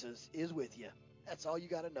 Jesus is with you. That's all you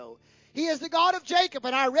got to know. He is the God of Jacob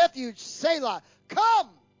and our refuge, Selah. Come,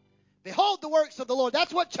 behold the works of the Lord.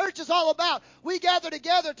 That's what church is all about. We gather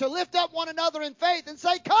together to lift up one another in faith and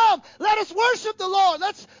say, come, let us worship the Lord.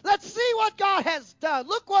 Let's see what God has done.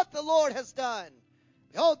 Look what the Lord has done.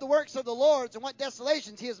 Behold the works of the Lord, and what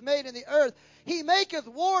desolations he has made in the earth. He maketh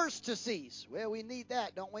wars to cease. Well, we need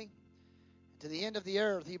that, don't we? To the end of the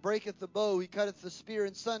earth. He breaketh the bow. He cutteth the spear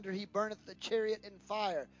in sunder. He burneth the chariot in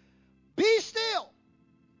fire. Be still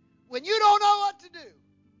when you don't know what to do.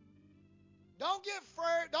 Don't get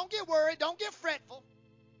worried. Don't get fretful.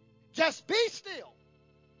 Just be still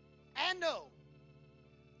and know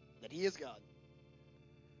that he is God.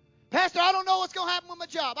 Pastor, I don't know what's going to happen with my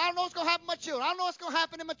job. I don't know what's going to happen with my children. I don't know what's going to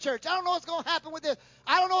happen in my church. I don't know what's going to happen with this.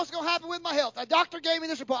 I don't know what's going to happen with my health. A doctor gave me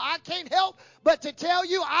this report. I can't help but to tell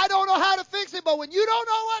you I don't know how to fix it. But when you don't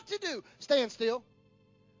know what to do, stand still.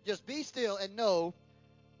 Just be still and know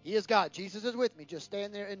he is God. Jesus is with me. Just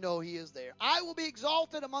stand there and know he is there. I will be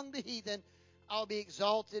exalted among the heathen. I'll be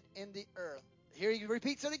exalted in the earth. Here he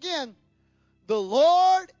repeats it again. The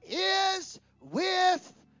Lord is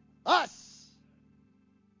with us.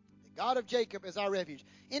 God of Jacob is our refuge.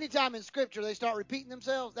 Anytime in Scripture they start repeating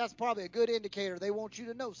themselves, that's probably a good indicator they want you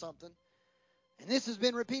to know something. And this has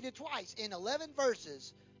been repeated twice. In 11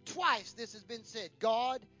 verses, twice this has been said.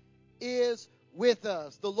 God is with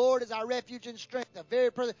us. The Lord is our refuge and strength. The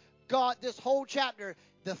very present God, this whole chapter,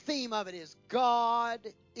 the theme of it is God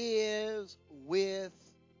is with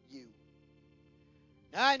you.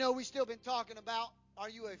 Now I know we've still been talking about, are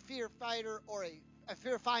you a fear fighter or a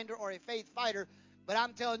fear finder or a faith fighter? But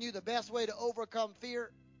I'm telling you, the best way to overcome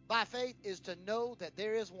fear by faith is to know that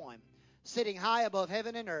there is one sitting high above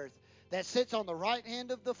heaven and earth that sits on the right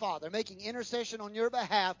hand of the Father, making intercession on your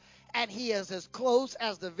behalf, and he is as close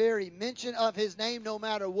as the very mention of his name. No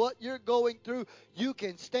matter what you're going through, you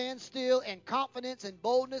can stand still in confidence and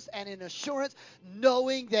boldness and in assurance,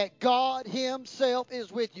 knowing that God himself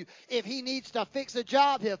is with you. If he needs to fix a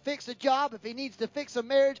job, he'll fix a job. If he needs to fix a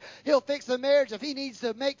marriage, he'll fix a marriage. If he needs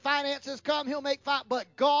to make finances come, he'll make finance.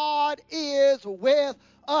 But God is with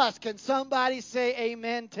us. Can somebody say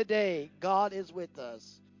amen today? God is with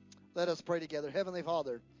us. Let us pray together. Heavenly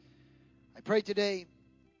Father, I pray today,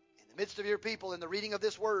 in the midst of your people, in the reading of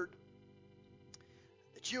this word,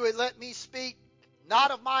 that you would let me speak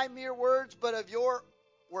not of my mere words, but of your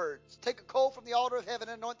words. Take a coal from the altar of heaven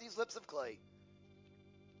and anoint these lips of clay.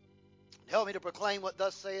 And help me to proclaim what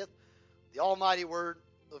thus saith the almighty word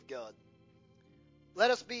of God.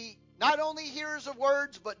 Let us be not only hearers of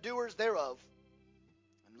words, but doers thereof.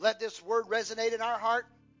 And let this word resonate in our heart,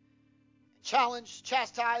 challenge,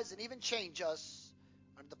 chastise, and even change us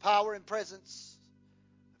under the power and presence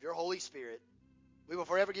of your Holy Spirit. We will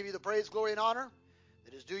forever give you the praise, glory, and honor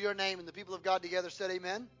that is due your name. And the people of God together said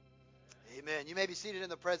amen. Amen. You may be seated in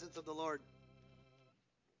the presence of the Lord.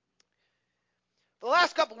 For the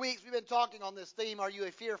last couple of weeks, we've been talking on this theme, are you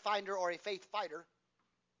a fear finder or a faith fighter?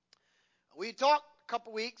 We talked a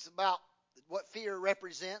couple of weeks about what fear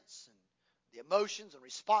represents and the emotions and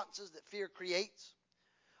responses that fear creates.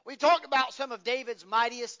 We talked about some of David's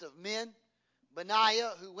mightiest of men,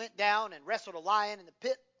 Benaiah, who went down and wrestled a lion in the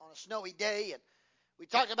pit on a snowy day. And we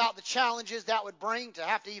talked about the challenges that would bring to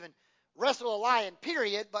have to even wrestle a lion,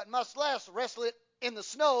 period, but much less wrestle it in the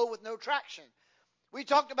snow with no traction. We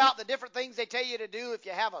talked about the different things they tell you to do if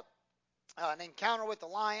you have an encounter with the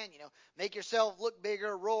lion. You know, make yourself look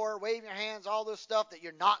bigger, roar, wave your hands, all this stuff that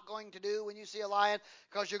you're not going to do when you see a lion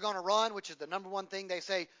because you're going to run, which is the number one thing they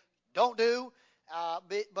say don't do.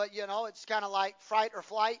 But you know, it's kind of like fight or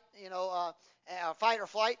flight, fight or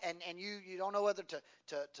flight, and you don't know whether to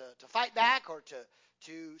fight back or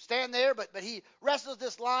to stand there. But he wrestles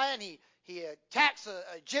this lion. He attacks an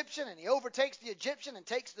Egyptian, and he overtakes the Egyptian and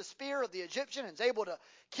takes the spear of the Egyptian and is able to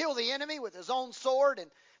kill the enemy with his own sword.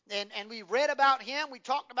 And we read about him. We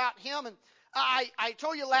talked about him. And I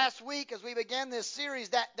told you last week as we began this series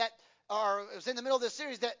that or it was in the middle of this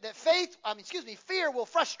series, that fear will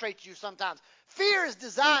frustrate you sometimes. Fear is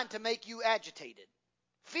designed to make you agitated.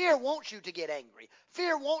 Fear wants you to get angry.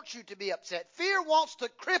 Fear wants you to be upset. Fear wants to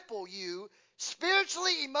cripple you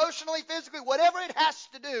spiritually, emotionally, physically, whatever it has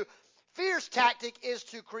to do. Fear's tactic is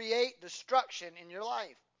to create destruction in your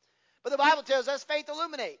life. But the Bible tells us faith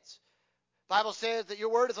illuminates. The Bible says that your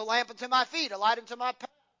word is a lamp unto my feet, a light unto my path.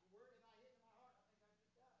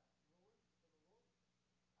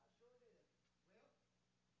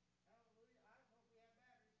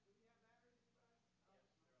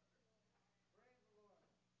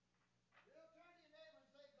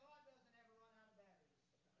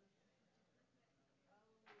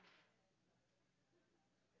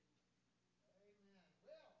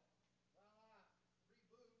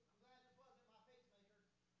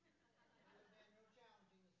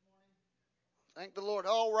 Thank the Lord.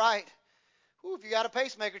 All right. Ooh, if you got a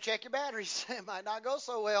pacemaker, check your batteries. It might not go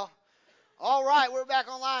so well. All right, we're back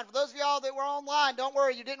online. For those of y'all that were online, don't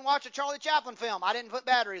worry, you didn't watch a Charlie Chaplin film. I didn't put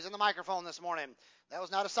batteries in the microphone this morning. That was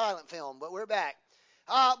not a silent film, but we're back.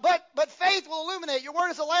 But faith will illuminate. Your word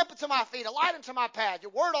is a lamp unto my feet, a light unto my path.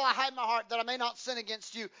 Your word will I hide in my heart that I may not sin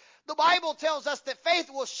against you. The Bible tells us that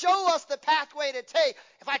faith will show us the pathway to take.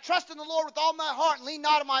 If I trust in the Lord with all my heart and lean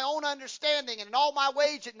not on my own understanding, and in all my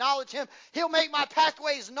ways acknowledge Him, He'll make my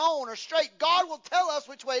pathways known or straight. God will tell us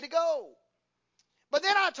which way to go. But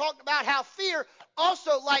then I talked about how fear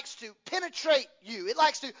also likes to penetrate you. It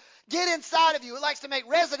likes to get inside of you. It likes to make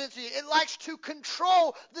residence in you. It likes to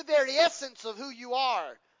control the very essence of who you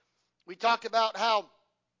are. We talked about how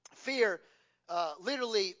fear,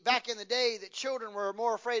 literally back in the day, that children were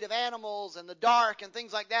more afraid of animals and the dark and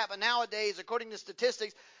things like that. But nowadays, according to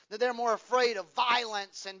statistics, that they're more afraid of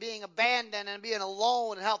violence and being abandoned and being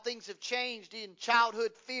alone, and how things have changed in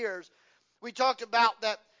childhood fears. We talked about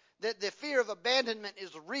that the fear of abandonment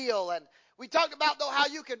is real. And we talked about, though, how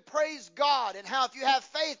you can praise God, and how if you have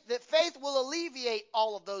faith, that faith will alleviate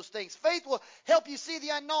all of those things. Faith will help you see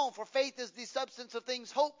the unknown, for faith is the substance of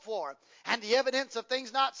things hoped for and the evidence of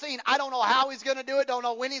things not seen. I don't know how He's going to do it, don't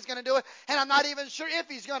know when He's going to do it, and I'm not even sure if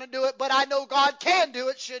He's going to do it, but I know God can do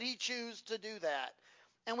it should He choose to do that.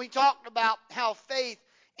 And we talked about how faith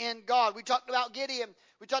in God. We talked about Gideon.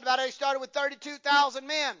 We talked about how he started with 32,000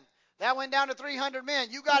 men. That went down to 300 men.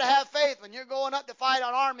 You got to have faith when you're going up to fight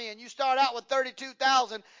an army and you start out with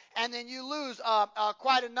 32,000 and then you lose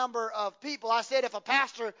quite a number of people. I said if a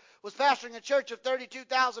pastor was pastoring a church of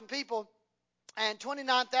 32,000 people and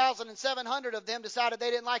 29,700 of them decided they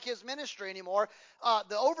didn't like his ministry anymore,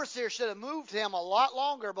 the overseer should have moved him a lot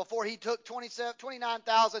longer before he took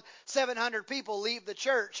 29,700 people leave the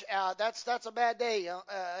church. That's a bad day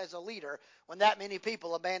as a leader when that many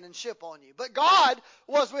people abandon ship on you. But God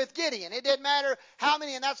was with Gideon. It didn't matter how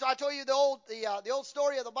many, and that's why I told you the old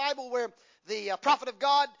story of the Bible where the prophet of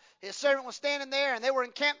God, his servant was standing there, and they were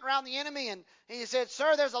encamped around the enemy, and he said,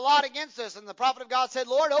 "Sir, there's a lot against us." And the prophet of God said,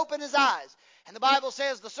 "Lord, open his eyes." And the Bible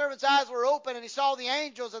says the servant's eyes were open, and he saw the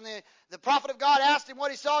angels, and the prophet of God asked him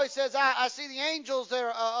what he saw. He says, I see the angels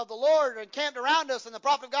there of the Lord encamped around us. And the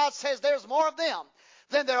prophet of God says, there's more of them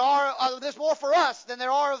than there are, there's more for us than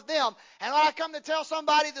there are of them. And what I come to tell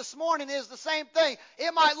somebody this morning is the same thing.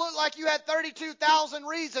 It might look like you had 32,000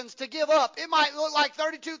 reasons to give up. It might look like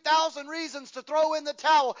 32,000 reasons to throw in the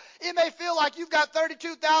towel. It may feel like you've got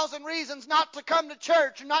 32,000 reasons not to come to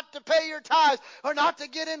church, or not to pay your tithes, or not to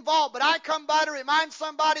get involved. But I come by to remind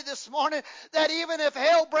somebody this morning that even if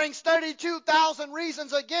hell brings 32,000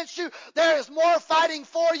 reasons against you, there is more fighting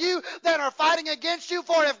for you than are fighting against you.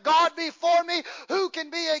 For if God be for me, who can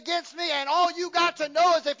be against me? And all you got to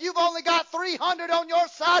know is if you've only got 300 on your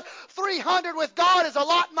side, 300 with God is a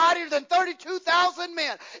lot mightier than 32,000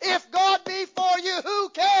 men. If God be for you, who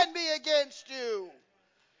can be against you?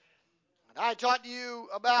 And I taught you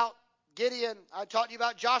about Gideon. I taught you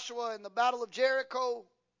about Joshua and the Battle of Jericho.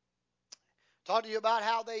 I taught you about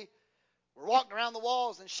how they were walking around the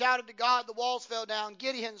walls and shouted to God. The walls fell down.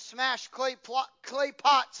 Gideon smashed clay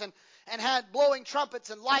pots and had blowing trumpets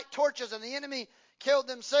and light torches, and the enemy killed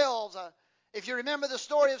themselves. If you remember the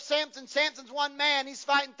story of Samson, Samson's one man. He's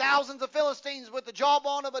fighting thousands of Philistines with the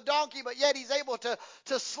jawbone of a donkey, but yet he's able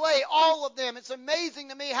to slay all of them. It's amazing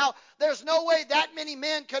to me how there's no way that many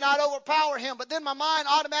men could not overpower him. But then my mind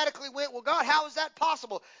automatically went, well, God, how is that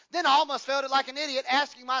possible? Then I almost felt it like an idiot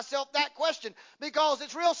asking myself that question, because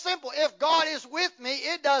it's real simple. If God is with me,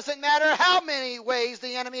 it doesn't matter how many ways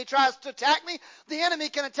the enemy tries to attack me. The enemy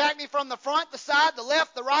can attack me from the front, the side, the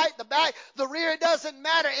left, the right, the back, the rear. It doesn't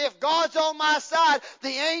matter. If God's on my side. The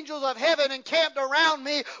angels of heaven encamped around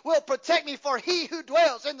me will protect me. For he who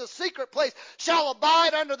dwells in the secret place shall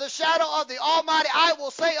abide under the shadow of the Almighty. I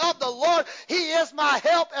will say of the Lord, he is my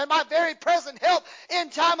help and my very present help in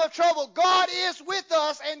time of trouble. God is with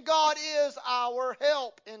us, and God is our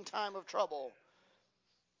help in time of trouble.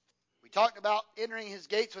 We talked about entering his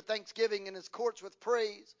gates with thanksgiving and his courts with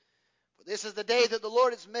praise. For this is the day that the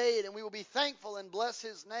Lord has made, and we will be thankful and bless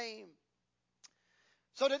his name.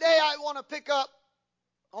 So today I want to pick up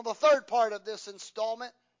on the third part of this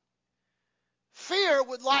installment. Fear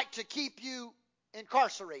would like to keep you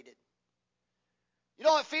incarcerated. You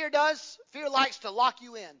know what fear does? Fear likes to lock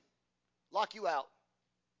you in, lock you out.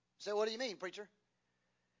 You say, what do you mean, preacher?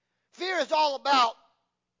 Fear is all about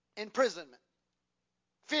imprisonment.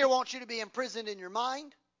 Fear wants you to be imprisoned in your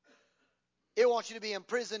mind. It wants you to be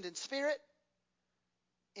imprisoned in spirit,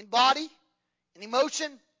 in body, in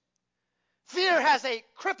emotion. Fear has a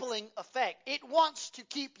crippling effect. It wants to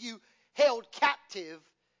keep you held captive.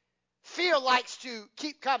 Fear likes to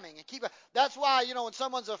keep coming and keep. That's why, when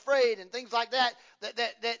someone's afraid and things like that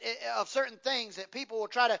of certain things, that people will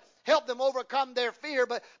try to help them overcome their fear.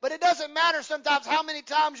 But it doesn't matter sometimes how many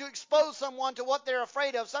times you expose someone to what they're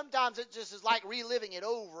afraid of. Sometimes it just is like reliving it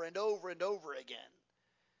over and over and over again.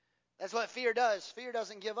 That's what fear does. Fear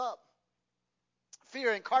doesn't give up.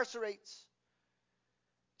 Fear incarcerates.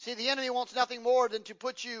 See, the enemy wants nothing more than to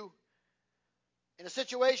put you in a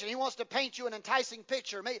situation. He wants to paint you an enticing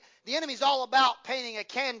picture. The enemy's all about painting a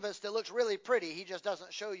canvas that looks really pretty. He just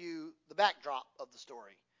doesn't show you the backdrop of the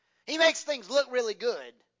story. He makes things look really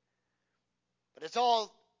good, but it's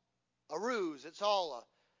all a ruse. It's all a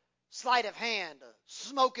sleight of hand, a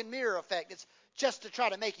smoke and mirror effect. It's just to try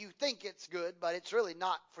to make you think it's good, but it's really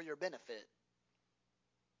not for your benefit.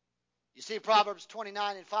 You see, Proverbs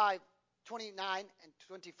 29 and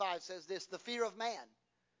 25 says this: the fear of man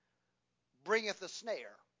bringeth a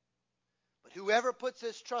snare, but whoever puts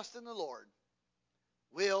his trust in the Lord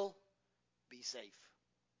will be safe.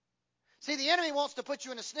 See, the enemy wants to put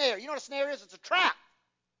you in a snare. You know what a snare is? It's a trap.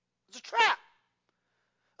 It's a trap.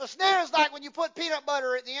 A snare is like when you put peanut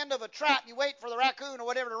butter at the end of a trap. You wait for the raccoon or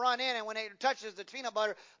whatever to run in, and when it touches the peanut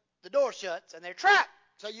butter, the door shuts, and they're trapped.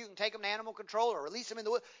 So you can take them to animal control or release them in the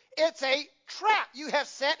woods. It's a trap. You have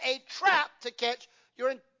set a trap to catch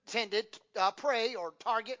your intended prey or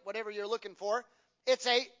target, whatever you're looking for. It's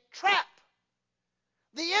a trap.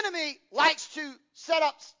 The enemy likes to set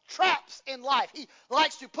up traps in life. He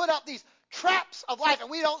likes to put up these traps of life, and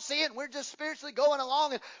we don't see it, and we're just spiritually going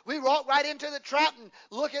along, and we walk right into the trap and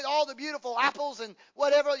look at all the beautiful apples and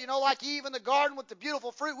whatever, like Eve in the garden with the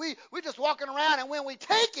beautiful fruit. We're just walking around, and when we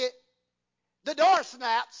take it, the door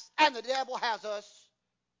snaps, and the devil has us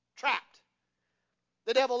trapped.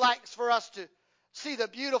 The devil likes for us to see the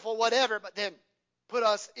beautiful whatever, but then put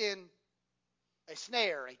us in a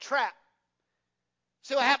snare, a trap.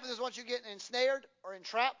 See what happens is once you get ensnared or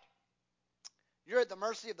entrapped, you're at the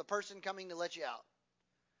mercy of the person coming to let you out.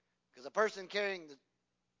 Because the person carrying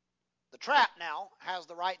the trap now has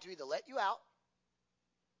the right to either let you out,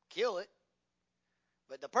 kill it,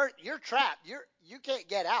 but you're trapped. You can't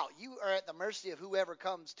get out. You are at the mercy of whoever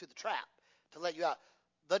comes to the trap to let you out.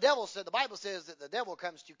 The Bible says that the devil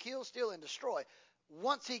comes to kill, steal, and destroy.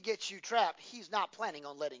 Once he gets you trapped, he's not planning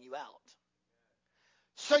on letting you out.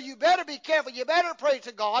 So you better be careful. You better pray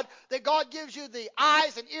to God that God gives you the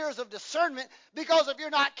eyes and ears of discernment, because if you're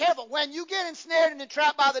not careful, when you get ensnared and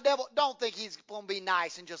entrapped by the devil, don't think he's going to be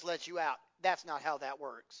nice and just let you out. That's not how that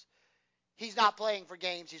works. He's not playing for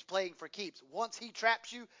games. He's playing for keeps. Once he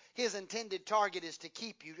traps you, his intended target is to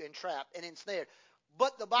keep you entrapped and ensnared.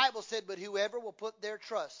 But the Bible said, but whoever will put their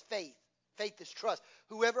trust, faith is trust.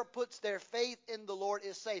 Whoever puts their faith in the Lord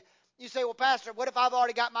is safe. You say, well, Pastor, what if I've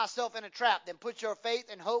already got myself in a trap? Then put your faith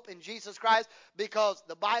and hope in Jesus Christ, because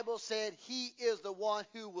the Bible said he is the one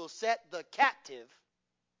who will set the captive.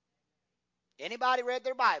 Anybody read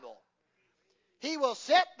their Bible? He will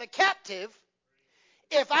set the captive.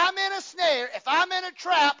 If I'm in a snare, if I'm in a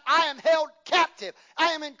trap, I am held captive. I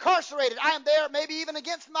am incarcerated. I am there maybe even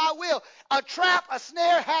against my will. A trap, a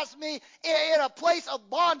snare has me in a place of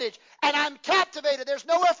bondage, and I'm captivated. There's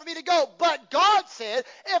nowhere for me to go. But God said,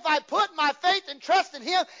 if I put my faith and trust in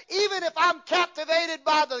him, even if I'm captivated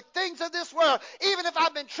by the things of this world, even if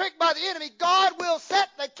I've been tricked by the enemy, God will set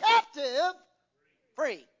the captive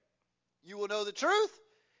free. You will know the truth,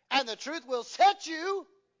 and the truth will set you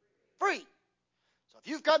free. So if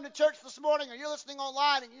you've come to church this morning, or you're listening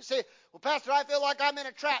online and you say, well, Pastor, I feel like I'm in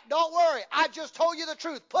a trap. Don't worry. I just told you the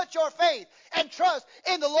truth. Put your faith and trust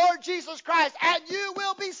in the Lord Jesus Christ, and you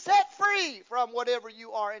will be set free from whatever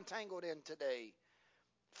you are entangled in today.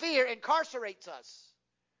 Fear incarcerates us.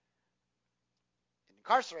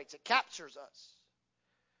 incarcerates, it captures us.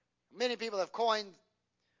 Many people have coined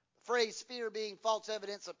the phrase fear being false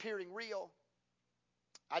evidence appearing real.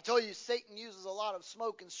 I told you Satan uses a lot of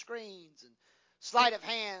smoke and screens and sleight of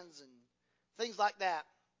hands and things like that.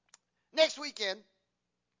 Next weekend,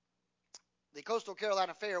 the Coastal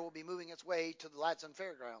Carolina Fair will be moving its way to the Ladson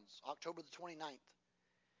Fairgrounds, October the 29th.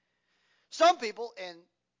 Some people in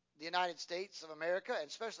the United States of America, and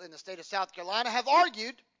especially in the state of South Carolina, have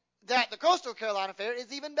argued that the Coastal Carolina Fair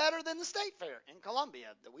is even better than the State Fair in Columbia,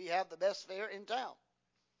 that we have the best fair in town.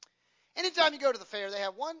 Anytime you go to the fair, they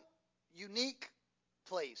have one unique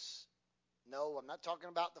place. No, I'm not talking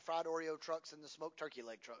about the fried Oreo trucks and the smoked turkey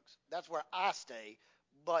leg trucks. That's where I stay,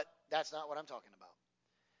 but that's not what I'm talking about.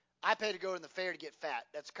 I pay to go to the fair to get fat.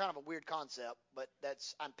 That's kind of a weird concept, but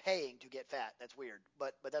I'm paying to get fat. That's weird,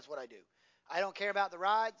 but that's what I do. I don't care about the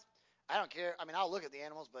rides. I don't care. I mean, I'll look at the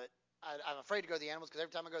animals, but I'm afraid to go to the animals because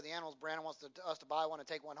every time I go to the animals, Brandon wants us to buy one and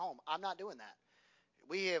take one home. I'm not doing that.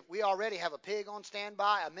 We already have a pig on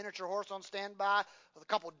standby, a miniature horse on standby, a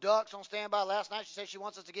couple ducks on standby. Last night she said she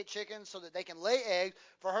wants us to get chickens so that they can lay eggs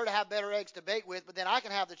for her to have better eggs to bake with, but then I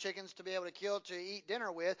can have the chickens to be able to kill to eat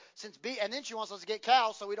dinner with. And then she wants us to get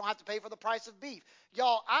cows so we don't have to pay for the price of beef.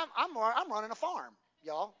 Y'all, I'm running a farm,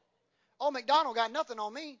 y'all. Old McDonald got nothing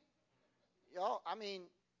on me, y'all. I mean,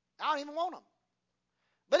 I don't even want them.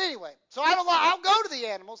 But anyway, so I'll go to the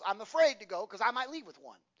animals. I'm afraid to go because I might leave with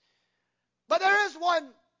one. But there is one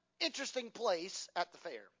interesting place at the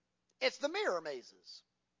fair. It's the mirror mazes.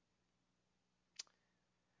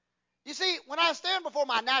 You see, when I stand before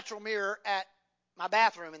my natural mirror at my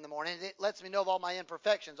bathroom in the morning, it lets me know of all my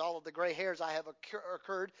imperfections, all of the gray hairs I have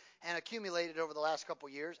occurred and accumulated over the last couple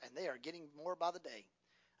of years, and they are getting more by the day.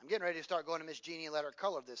 I'm getting ready to start going to Miss Jeannie and let her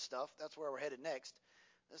color this stuff. That's where we're headed next.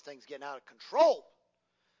 This thing's getting out of control.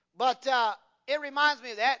 But it reminds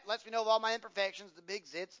me of that. Lets me know of all my imperfections, the big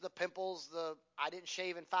zits, the pimples, I didn't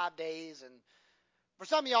shave in 5 days. And for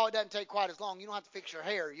some of y'all, it doesn't take quite as long. You don't have to fix your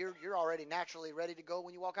hair. You're already naturally ready to go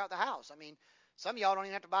when you walk out the house. I mean, some of y'all don't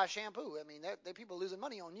even have to buy shampoo. I mean, they're people losing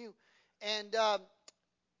money on you. And,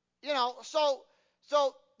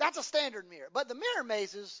 so that's a standard mirror. But the mirror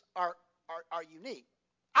mazes are unique.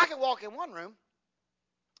 I can walk in one room,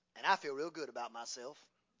 and I feel real good about myself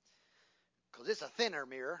because it's a thinner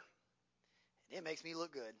mirror. It makes me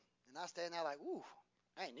look good. And I stand there like, ooh,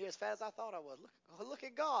 I ain't near as fat as I thought I was. Look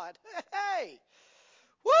at God. Hey,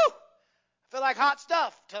 woo! I feel like hot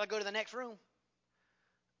stuff until I go to the next room.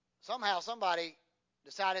 Somehow somebody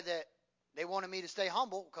decided that they wanted me to stay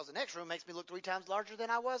humble because the next room makes me look 3 times larger than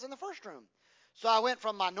I was in the first room. So I went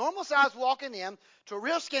from my normal size walking in to a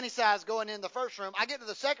real skinny size going in the first room. I get to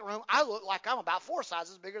the second room. I look like I'm about 4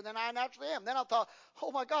 sizes bigger than I naturally am. Then I thought,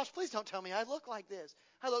 oh my gosh, please don't tell me I look like this.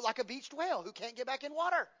 I look like a beached whale who can't get back in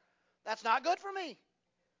water. That's not good for me.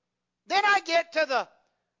 Then I get to the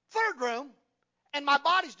third room, and my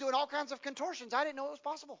body's doing all kinds of contortions. I didn't know it was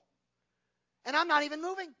possible. And I'm not even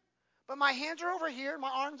moving. But my hands are over here,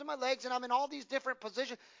 my arms and my legs, and I'm in all these different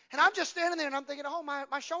positions. And I'm just standing there, and I'm thinking, oh,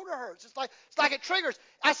 my shoulder hurts. It's like it triggers.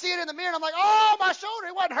 I see it in the mirror, and I'm like, oh, my shoulder.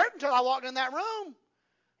 It wasn't hurting until I walked in that room.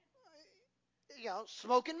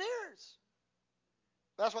 Smoke and mirrors.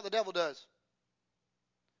 That's what the devil does.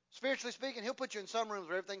 Spiritually speaking, he'll put you in some rooms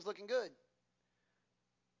where everything's looking good.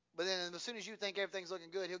 But then as soon as you think everything's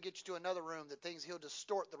looking good, he'll get you to another room he'll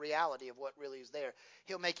distort the reality of what really is there.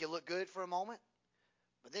 He'll make you look good for a moment,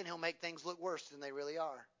 but then he'll make things look worse than they really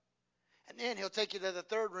are. And then he'll take you to the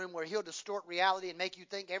third room where he'll distort reality and make you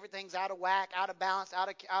think everything's out of whack, out of balance, out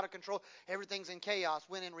of control. Everything's in chaos.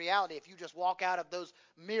 When in reality, if you just walk out of those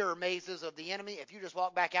mirror mazes of the enemy, if you just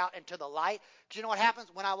walk back out into the light, because you know what happens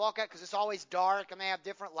when I walk out? Because it's always dark. I may have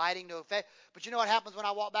different lighting to affect. But you know what happens when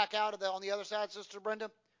I walk back out on the other side, Sister Brenda?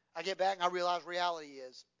 I get back and I realize reality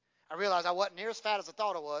is. I realize I wasn't near as fat as I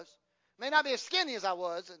thought I was. May not be as skinny as I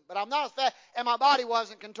was, but I'm not as fat, and my body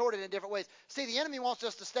wasn't contorted in different ways. See, the enemy wants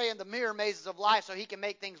us to stay in the mirror mazes of life so he can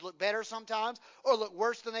make things look better sometimes, or look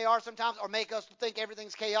worse than they are sometimes, or make us think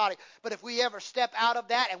everything's chaotic. But if we ever step out of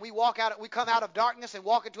that and we come out of darkness and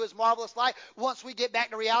walk into his marvelous light, once we get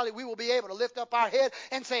back to reality, we will be able to lift up our head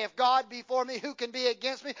and say, if God be for me, who can be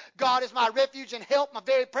against me? God is my refuge and help, my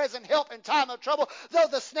very present help in time of trouble. Though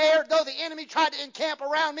the enemy tried to encamp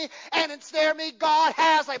around me and ensnare me, God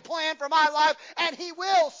has a plan for my life, and he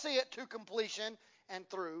will see it to completion and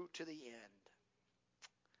through to the end.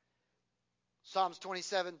 Psalms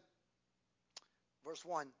 27, verse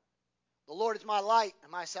 1. The Lord is my light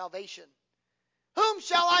and my salvation. Whom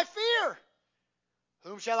shall I fear?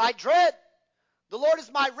 Whom shall I dread? The Lord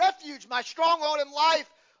is my refuge, my stronghold in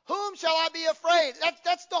life. Whom shall I be afraid?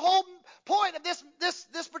 That's the whole point of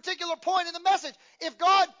this particular point in the message. If God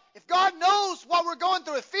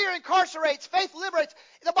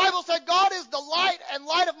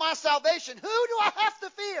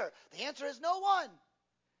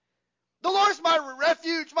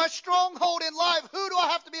refuge, my stronghold in life. Who do I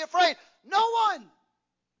have to be afraid? No one.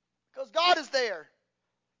 Because God is there.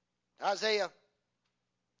 Isaiah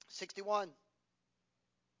 61,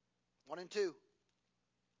 1 and 2.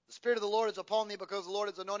 The Spirit of the Lord is upon me, because the Lord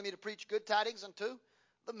has anointed me to preach good tidings unto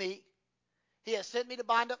the meek. He has sent me to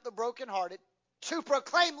bind up the brokenhearted, to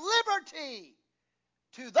proclaim liberty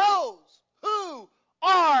to those who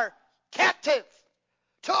are captive,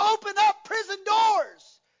 to open up prison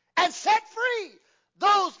doors and set free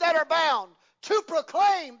those that are bound, to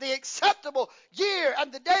proclaim the acceptable year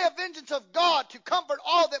and the day of vengeance of God, to comfort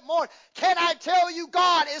all that mourn. Can I tell you,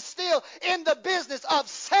 God is still in the business of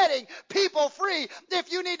setting people free.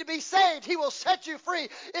 If you need to be saved, He will set you free.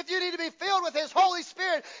 If you need to be filled with His Holy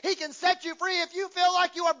Spirit, He can set you free. If you feel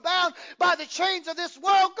like you are bound by the chains of this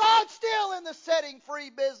world, God's still in the setting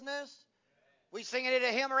free business. We sing it in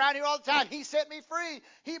a hymn around here all the time. He set me free.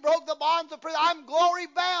 He broke the bonds of prison. I'm glory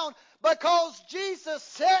bound because Jesus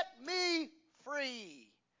set me free.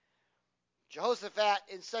 Jehoshaphat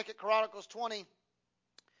in 2 Chronicles 20,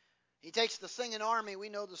 he takes the singing army. We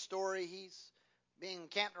know the story. He's being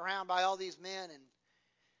camped around by all these men, and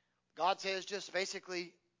God says just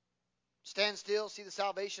basically stand still, see the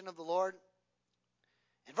salvation of the Lord.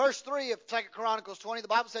 In verse 3 of 2 Chronicles 20, the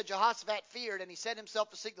Bible said Jehoshaphat feared, and he set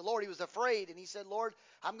himself to seek the Lord. He was afraid, and he said, Lord,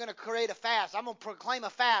 I'm going to create a fast. I'm going to proclaim a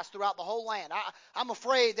fast throughout the whole land. I'm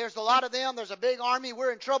afraid. There's a lot of them. There's a big army.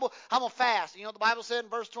 We're in trouble. I'm going to fast. You know what the Bible said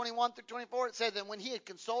in verse 21 through 24? It says that when he had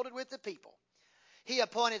consulted with the people, he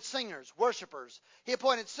appointed singers, worshipers. He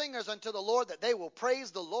appointed singers unto the Lord, that they will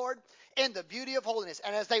praise the Lord in the beauty of holiness.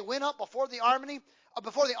 And as they went up before the army,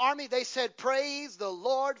 they said, praise the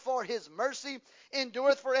Lord, for His mercy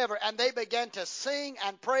endureth forever. And they began to sing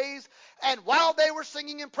and praise. And while they were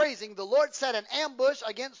singing and praising, the Lord set an ambush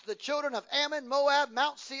against the children of Ammon, Moab,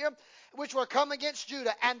 Mount Seir, which were come against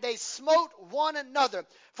Judah, and they smote one another.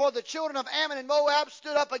 For the children of Ammon and Moab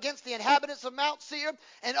stood up against the inhabitants of Mount Seir,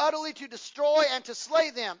 and utterly to destroy and to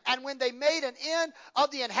slay them. And when they made an end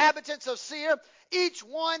of the inhabitants of Seir, each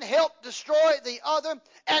one helped destroy the other.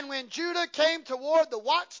 And when Judah came toward the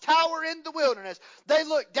watchtower in the wilderness, they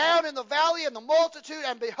looked down in the valley in the multitude,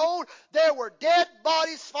 and behold, there were dead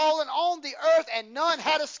bodies fallen on the earth, and none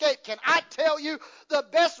had escaped. Can I tell you the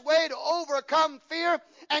best way to overcome fear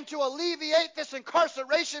and to alleviate this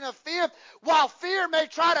incarceration of fear? While fear may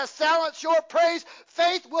try to silence your praise,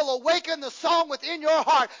 faith will awaken the song within your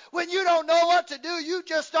heart. When you don't know what to do, you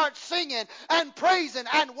just start singing and praising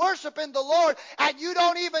and worshiping the Lord, and you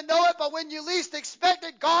don't even know it, but when you least expect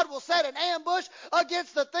it, God will set an ambush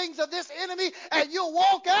against the things of this enemy, and you'll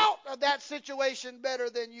walk out of that situation better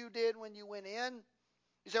than you did when you went in.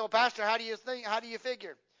 You say, well, Pastor, how do you think? How do you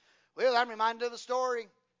figure? Well, I'm reminded of a story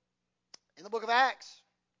in the book of Acts.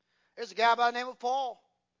 There's a guy by the name of Paul.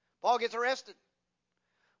 Paul gets arrested.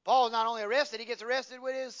 Paul is not only arrested, he gets arrested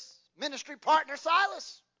with his ministry partner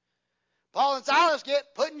Silas. Paul and Silas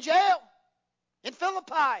get put in jail in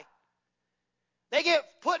Philippi. They get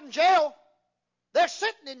put in jail. They're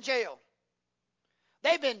sitting in jail.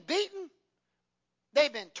 They've been beaten.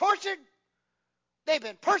 They've been tortured. They've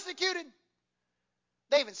been persecuted.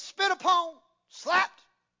 They've been spit upon, slapped.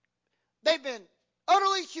 They've been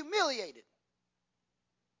utterly humiliated.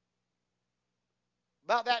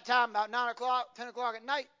 About that time, about 9 o'clock, 10 o'clock at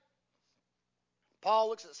night, Paul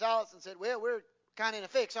looks at Silas and said, well, we're kind of in a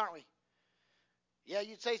fix, aren't we? Yeah,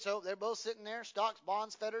 you'd say so. They're both sitting there, stocks,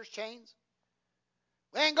 bonds, fetters, chains.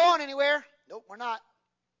 We ain't going anywhere. Nope, we're not.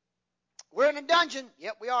 We're in a dungeon.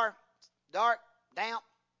 Yep, we are. It's dark, damp.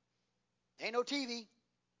 Ain't no TV.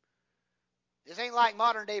 This ain't like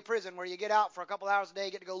modern day prison where you get out for a couple hours a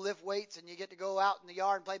day, get to go lift weights, and you get to go out in the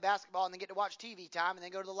yard and play basketball, and then get to watch TV time, and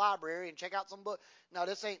then go to the library and check out some book. No,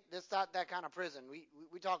 this not that kind of prison.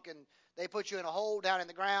 We talking, they put you in a hole down in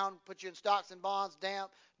the ground, put you in stocks and bonds,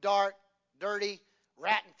 damp, dark, dirty,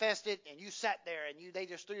 rat infested, and you sat there, and they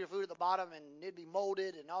just threw your food at the bottom, and it'd be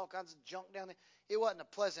molded and all kinds of junk down there. It wasn't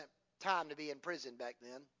a pleasant time to be in prison back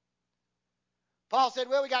then. Paul said,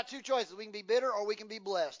 well, we got two choices. We can be bitter or we can be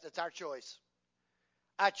blessed. That's our choice.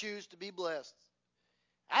 I choose to be blessed.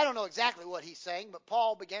 I don't know exactly what he sang, but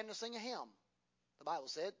Paul began to sing a hymn, the Bible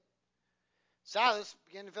said. Silas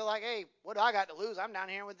began to feel like, hey, what do I got to lose? I'm down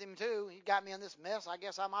here with him too. He got me in this mess. I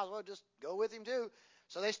guess I might as well just go with him too.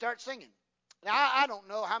 So they start singing. Now, I don't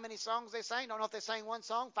know how many songs they sang. Don't know if they sang one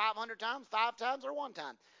song 500 times, 5 times, or 1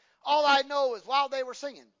 time. All I know is while they were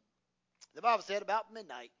singing, the Bible said about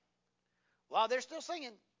midnight, while they're still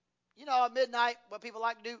singing, you know, at midnight, what people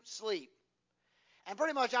like to do, sleep. And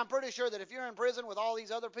pretty much, I'm pretty sure that if you're in prison with all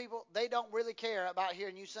these other people, they don't really care about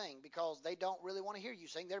hearing you sing because they don't really want to hear you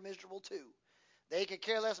sing. They're miserable too. They could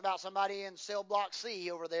care less about somebody in cell block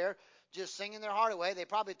C over there just singing their heart away. They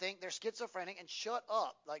probably think they're schizophrenic and shut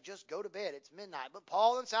up. Like, just go to bed. It's midnight. But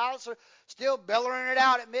Paul and Silas are still bellowing it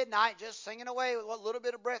out at midnight, just singing away with what little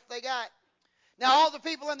bit of breath they got. Now, all the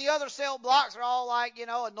people in the other cell blocks are all like,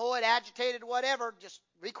 annoyed, agitated, whatever. Just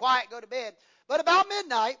be quiet, go to bed. But about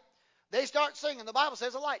midnight, they start singing. The Bible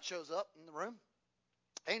says a light shows up in the room.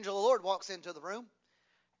 Angel of the Lord walks into the room.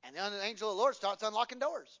 And the angel of the Lord starts unlocking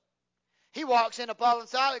doors. He walks into Paul and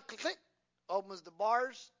Silas, click, click, opens the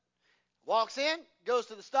bars, walks in, goes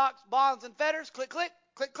to the stocks, bonds, and fetters, click, click,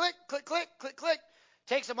 click, click, click, click, click, click,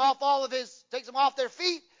 takes them off takes them off their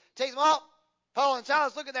feet, takes them off. Paul and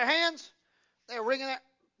Silas look at their hands, they're ringing it,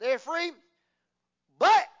 they're free.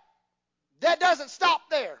 But that doesn't stop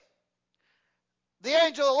there. The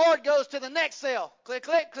angel of the Lord goes to the next cell, click,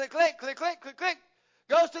 click, click, click, click, click, click, click,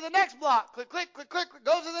 goes to the next block, click, click, click, click,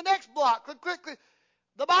 goes to the next block, click, click, click.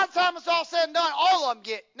 By the time it's all said and done, all of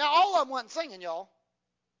them all of them wasn't singing, y'all.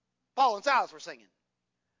 Paul and Silas were singing.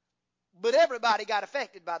 But everybody got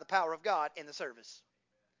affected by the power of God in the service.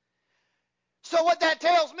 So what that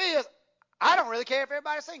tells me is, I don't really care if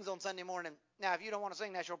everybody sings on Sunday morning. Now, if you don't want to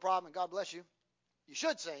sing, that's your problem, and God bless you. You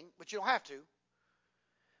should sing, but you don't have to.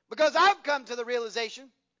 Because I've come to the realization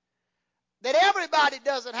that everybody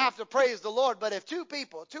doesn't have to praise the Lord, but if 2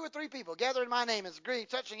 or 3 people gather in my name and agree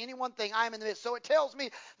touching any one thing, I am in the midst. So it tells me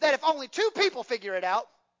that if only 2 people figure it out,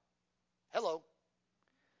 hello,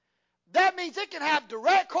 that means it can have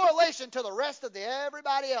direct correlation to the rest of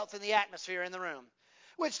everybody else in the atmosphere in the room.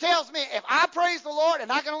 Which tells me if I praise the Lord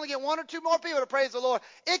and I can only get 1 or 2 more people to praise the Lord,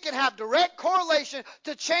 it can have direct correlation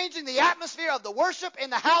to changing the atmosphere of the worship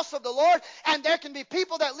in the house of the Lord. And there can be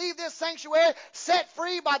people that leave this sanctuary set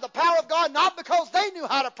free by the power of God, not because they knew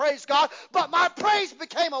how to praise God, but my praise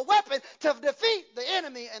became a weapon to defeat the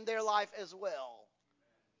enemy in their life as well.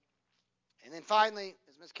 And then finally,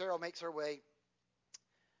 as Miss Carol makes her way,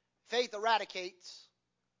 fear eradicates,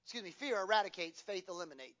 faith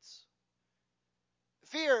eliminates.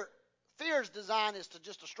 Fear's design is to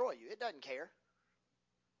just destroy you. It doesn't care.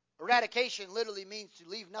 Eradication literally means to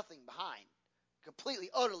leave nothing behind. Completely,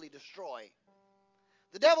 utterly destroy.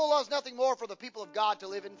 The devil loves nothing more for the people of God to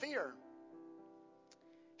live in fear.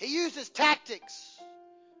 He uses tactics.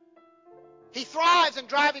 He thrives in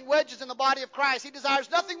driving wedges in the body of Christ. He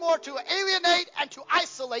desires nothing more to alienate and to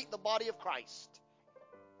isolate the body of Christ.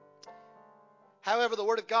 However, the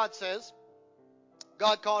Word of God says,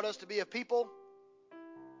 God called us to be a people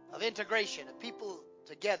of integration, a people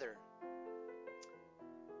together.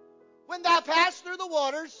 When thou pass through the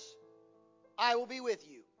waters, I will be with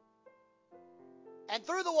you. And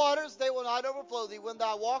through the waters they will not overflow thee. When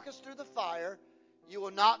thou walkest through the fire, you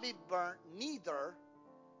will not be burnt, neither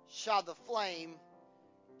shall the flame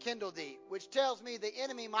kindle thee. Which tells me the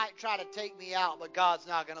enemy might try to take me out, but God's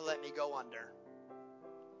not going to let me go under.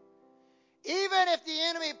 Even if the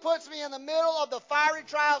enemy puts me in the middle of the fiery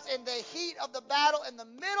trials, in the heat of the battle, in the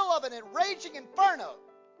middle of an enraging inferno,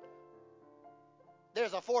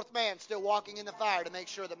 there's a 4th man still walking in the fire to make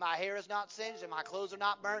sure that my hair is not singed and my clothes are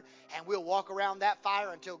not burnt, and we'll walk around that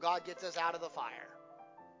fire until God gets us out of the fire.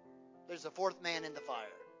 There's a 4th man in the fire.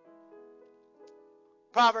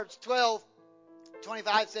 Proverbs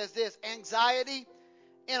 12:25 says this, anxiety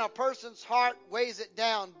in a person's heart weighs it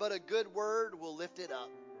down, but a good word will lift it up.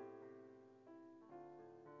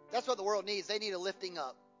 That's what the world needs. They need a lifting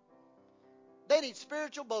up. They need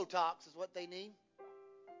spiritual Botox is what they need.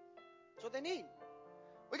 That's what they need.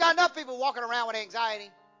 We got enough people walking around with anxiety.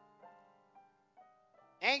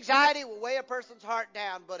 Anxiety will weigh a person's heart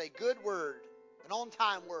down, but a good word, an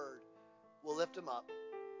on-time word, will lift them up.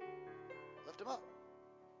 Lift them up.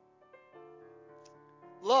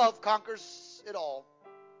 Love conquers it all.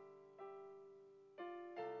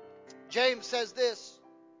 James says this,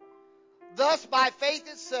 thus, by faith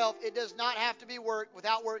itself, it does not have to be worked.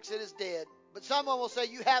 Without works, it is dead. But someone will say,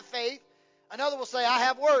 you have faith. Another will say, I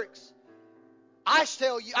have works. I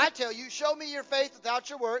tell you, show me your faith without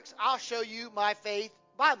your works. I'll show you my faith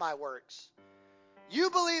by my works. You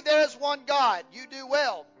believe there is one God. You do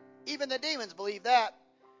well. Even the demons believe that.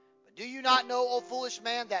 But do you not know, O foolish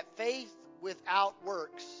man, that faith without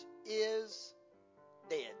works is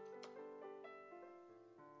dead?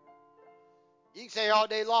 You can say all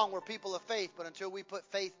day long we're people of faith, but until we put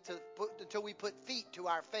feet to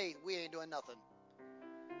our faith, we ain't doing nothing.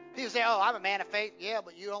 People say, oh, I'm a man of faith. Yeah,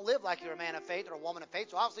 but you don't live like you're a man of faith or a woman of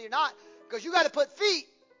faith, so obviously you're not, because you got to put feet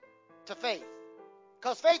to faith.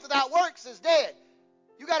 Because faith without works is dead.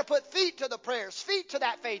 You got to put feet to the prayers, feet to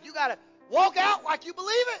that faith. You got to walk out like you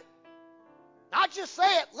believe it. Not just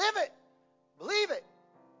say it, live it, believe it.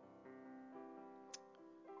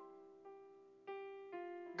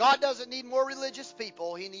 God doesn't need more religious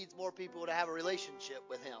people. He needs more people to have a relationship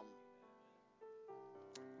with Him.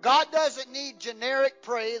 God doesn't need generic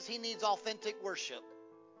praise. He needs authentic worship.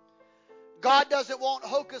 God doesn't want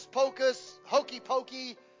hocus pocus, hokey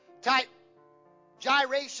pokey type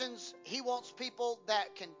gyrations. He wants people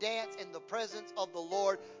that can dance in the presence of the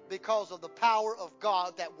Lord because of the power of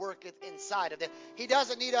God that worketh inside of them. He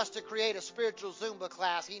doesn't need us to create a spiritual Zumba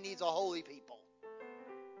class. He needs a holy people.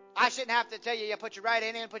 I shouldn't have to tell you, put your right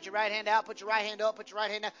hand in, put your right hand out, put your right hand up, put your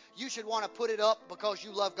right hand down. You should want to put it up because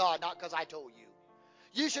you love God, not because I told you.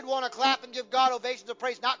 You should want to clap and give God ovations of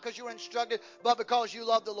praise, not because you were instructed, but because you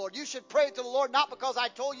love the Lord. You should pray to the Lord, not because I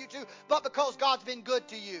told you to, but because God's been good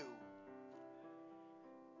to you.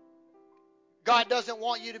 God doesn't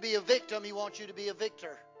want you to be a victim. He wants you to be a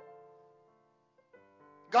victor.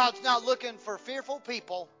 God's not looking for fearful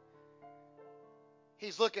people.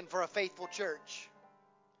 He's looking for a faithful church.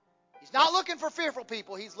 He's not looking for fearful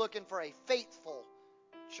people. He's looking for a faithful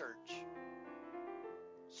church.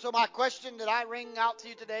 So my question that I ring out to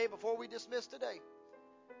you today before we dismiss today,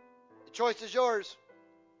 the choice is yours.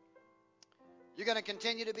 You're going to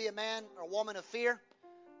continue to be a man or woman of fear,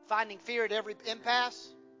 finding fear at every impasse,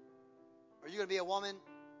 or you're going to be a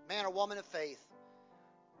man or woman of faith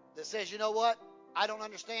that says, you know what? I don't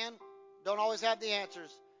understand, don't always have the answers,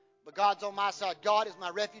 but God's on my side. God is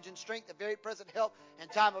my refuge and strength, a very present help in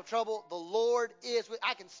time of trouble. The Lord is with.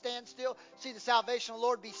 I can stand still, see the salvation of the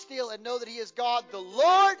Lord, be still, and know that He is God. The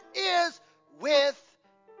Lord is with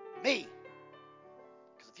me.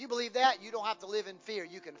 Because if you believe that, you don't have to live in fear.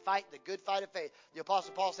 You can fight the good fight of faith. The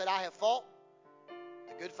Apostle Paul said, I have fought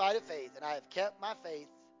the good fight of faith, and I have kept my faith.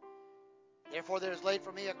 Therefore there is laid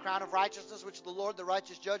for me a crown of righteousness, which the Lord, the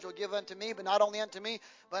righteous judge, will give unto me, but not only unto me,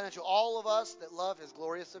 but unto all of us that love His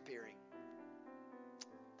glorious appearing.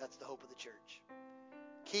 That's the hope of the church.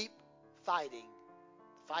 Keep fighting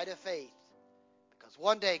the fight of faith, because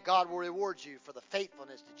one day God will reward you for the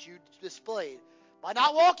faithfulness that you displayed by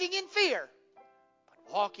not walking in fear,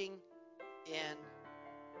 but walking in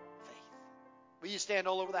faith. Will you stand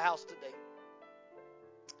all over the house today?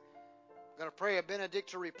 We're going to pray a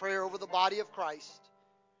benedictory prayer over the body of Christ.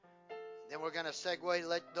 Then we're going to segue,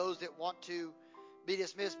 let those that want to be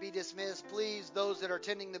dismissed, be dismissed. Please, those that are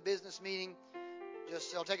attending the business meeting,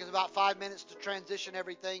 it'll take us about 5 minutes to transition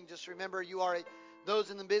everything. Just remember, you are those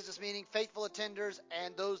in the business meeting, faithful attenders,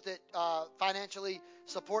 and those that financially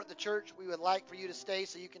support the church. We would like for you to stay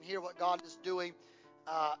so you can hear what God is doing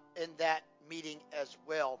in that meeting as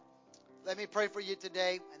well. Let me pray for you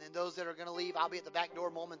today, and then those that are going to leave, I'll be at the back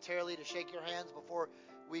door momentarily to shake your hands before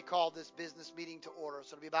we call this business meeting to order.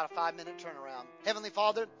 So it'll be about a 5-minute turnaround. Heavenly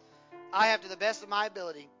Father, I have to the best of my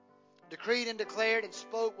ability decreed and declared and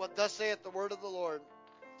spoke what thus saith the word of the Lord.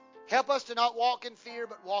 Help us to not walk in fear,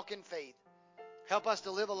 but walk in faith. Help us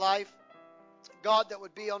to live a life, God, that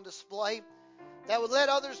would be on display, that would let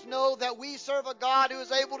others know that we serve a God who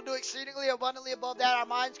is able to do exceedingly abundantly above that our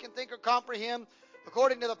minds can think or comprehend,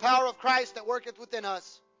 according to the power of Christ that worketh within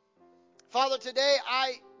us. Father, today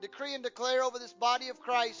I decree and declare over this body of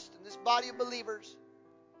Christ and this body of believers,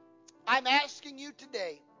 I'm asking you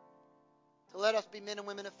today to let us be men and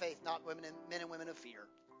women of faith, not men and women of fear.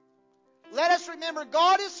 Let us remember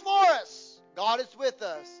God is for us. God is with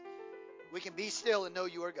us. We can be still and know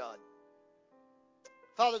you are God.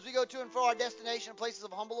 Father, as we go to and fro our destination, places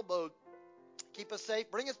of humble abode, keep us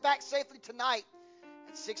safe. Bring us back safely tonight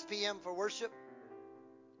at 6 p.m. for worship.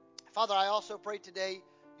 Father, I also pray today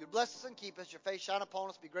you bless us and keep us. Your face shine upon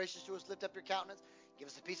us. Be gracious to us. Lift up your countenance. Give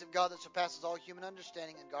us the peace of God that surpasses all human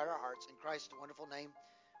understanding, and guard our hearts. In Christ's wonderful name,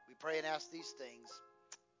 we pray and ask these things.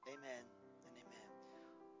 Amen and amen.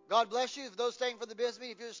 God bless you. For those staying for the business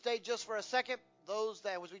meeting, if you stay just for a second, those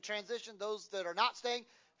that, as we transition, those that are not staying,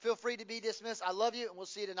 feel free to be dismissed. I love you, and we'll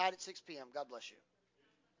see you tonight at 6 p.m. God bless you.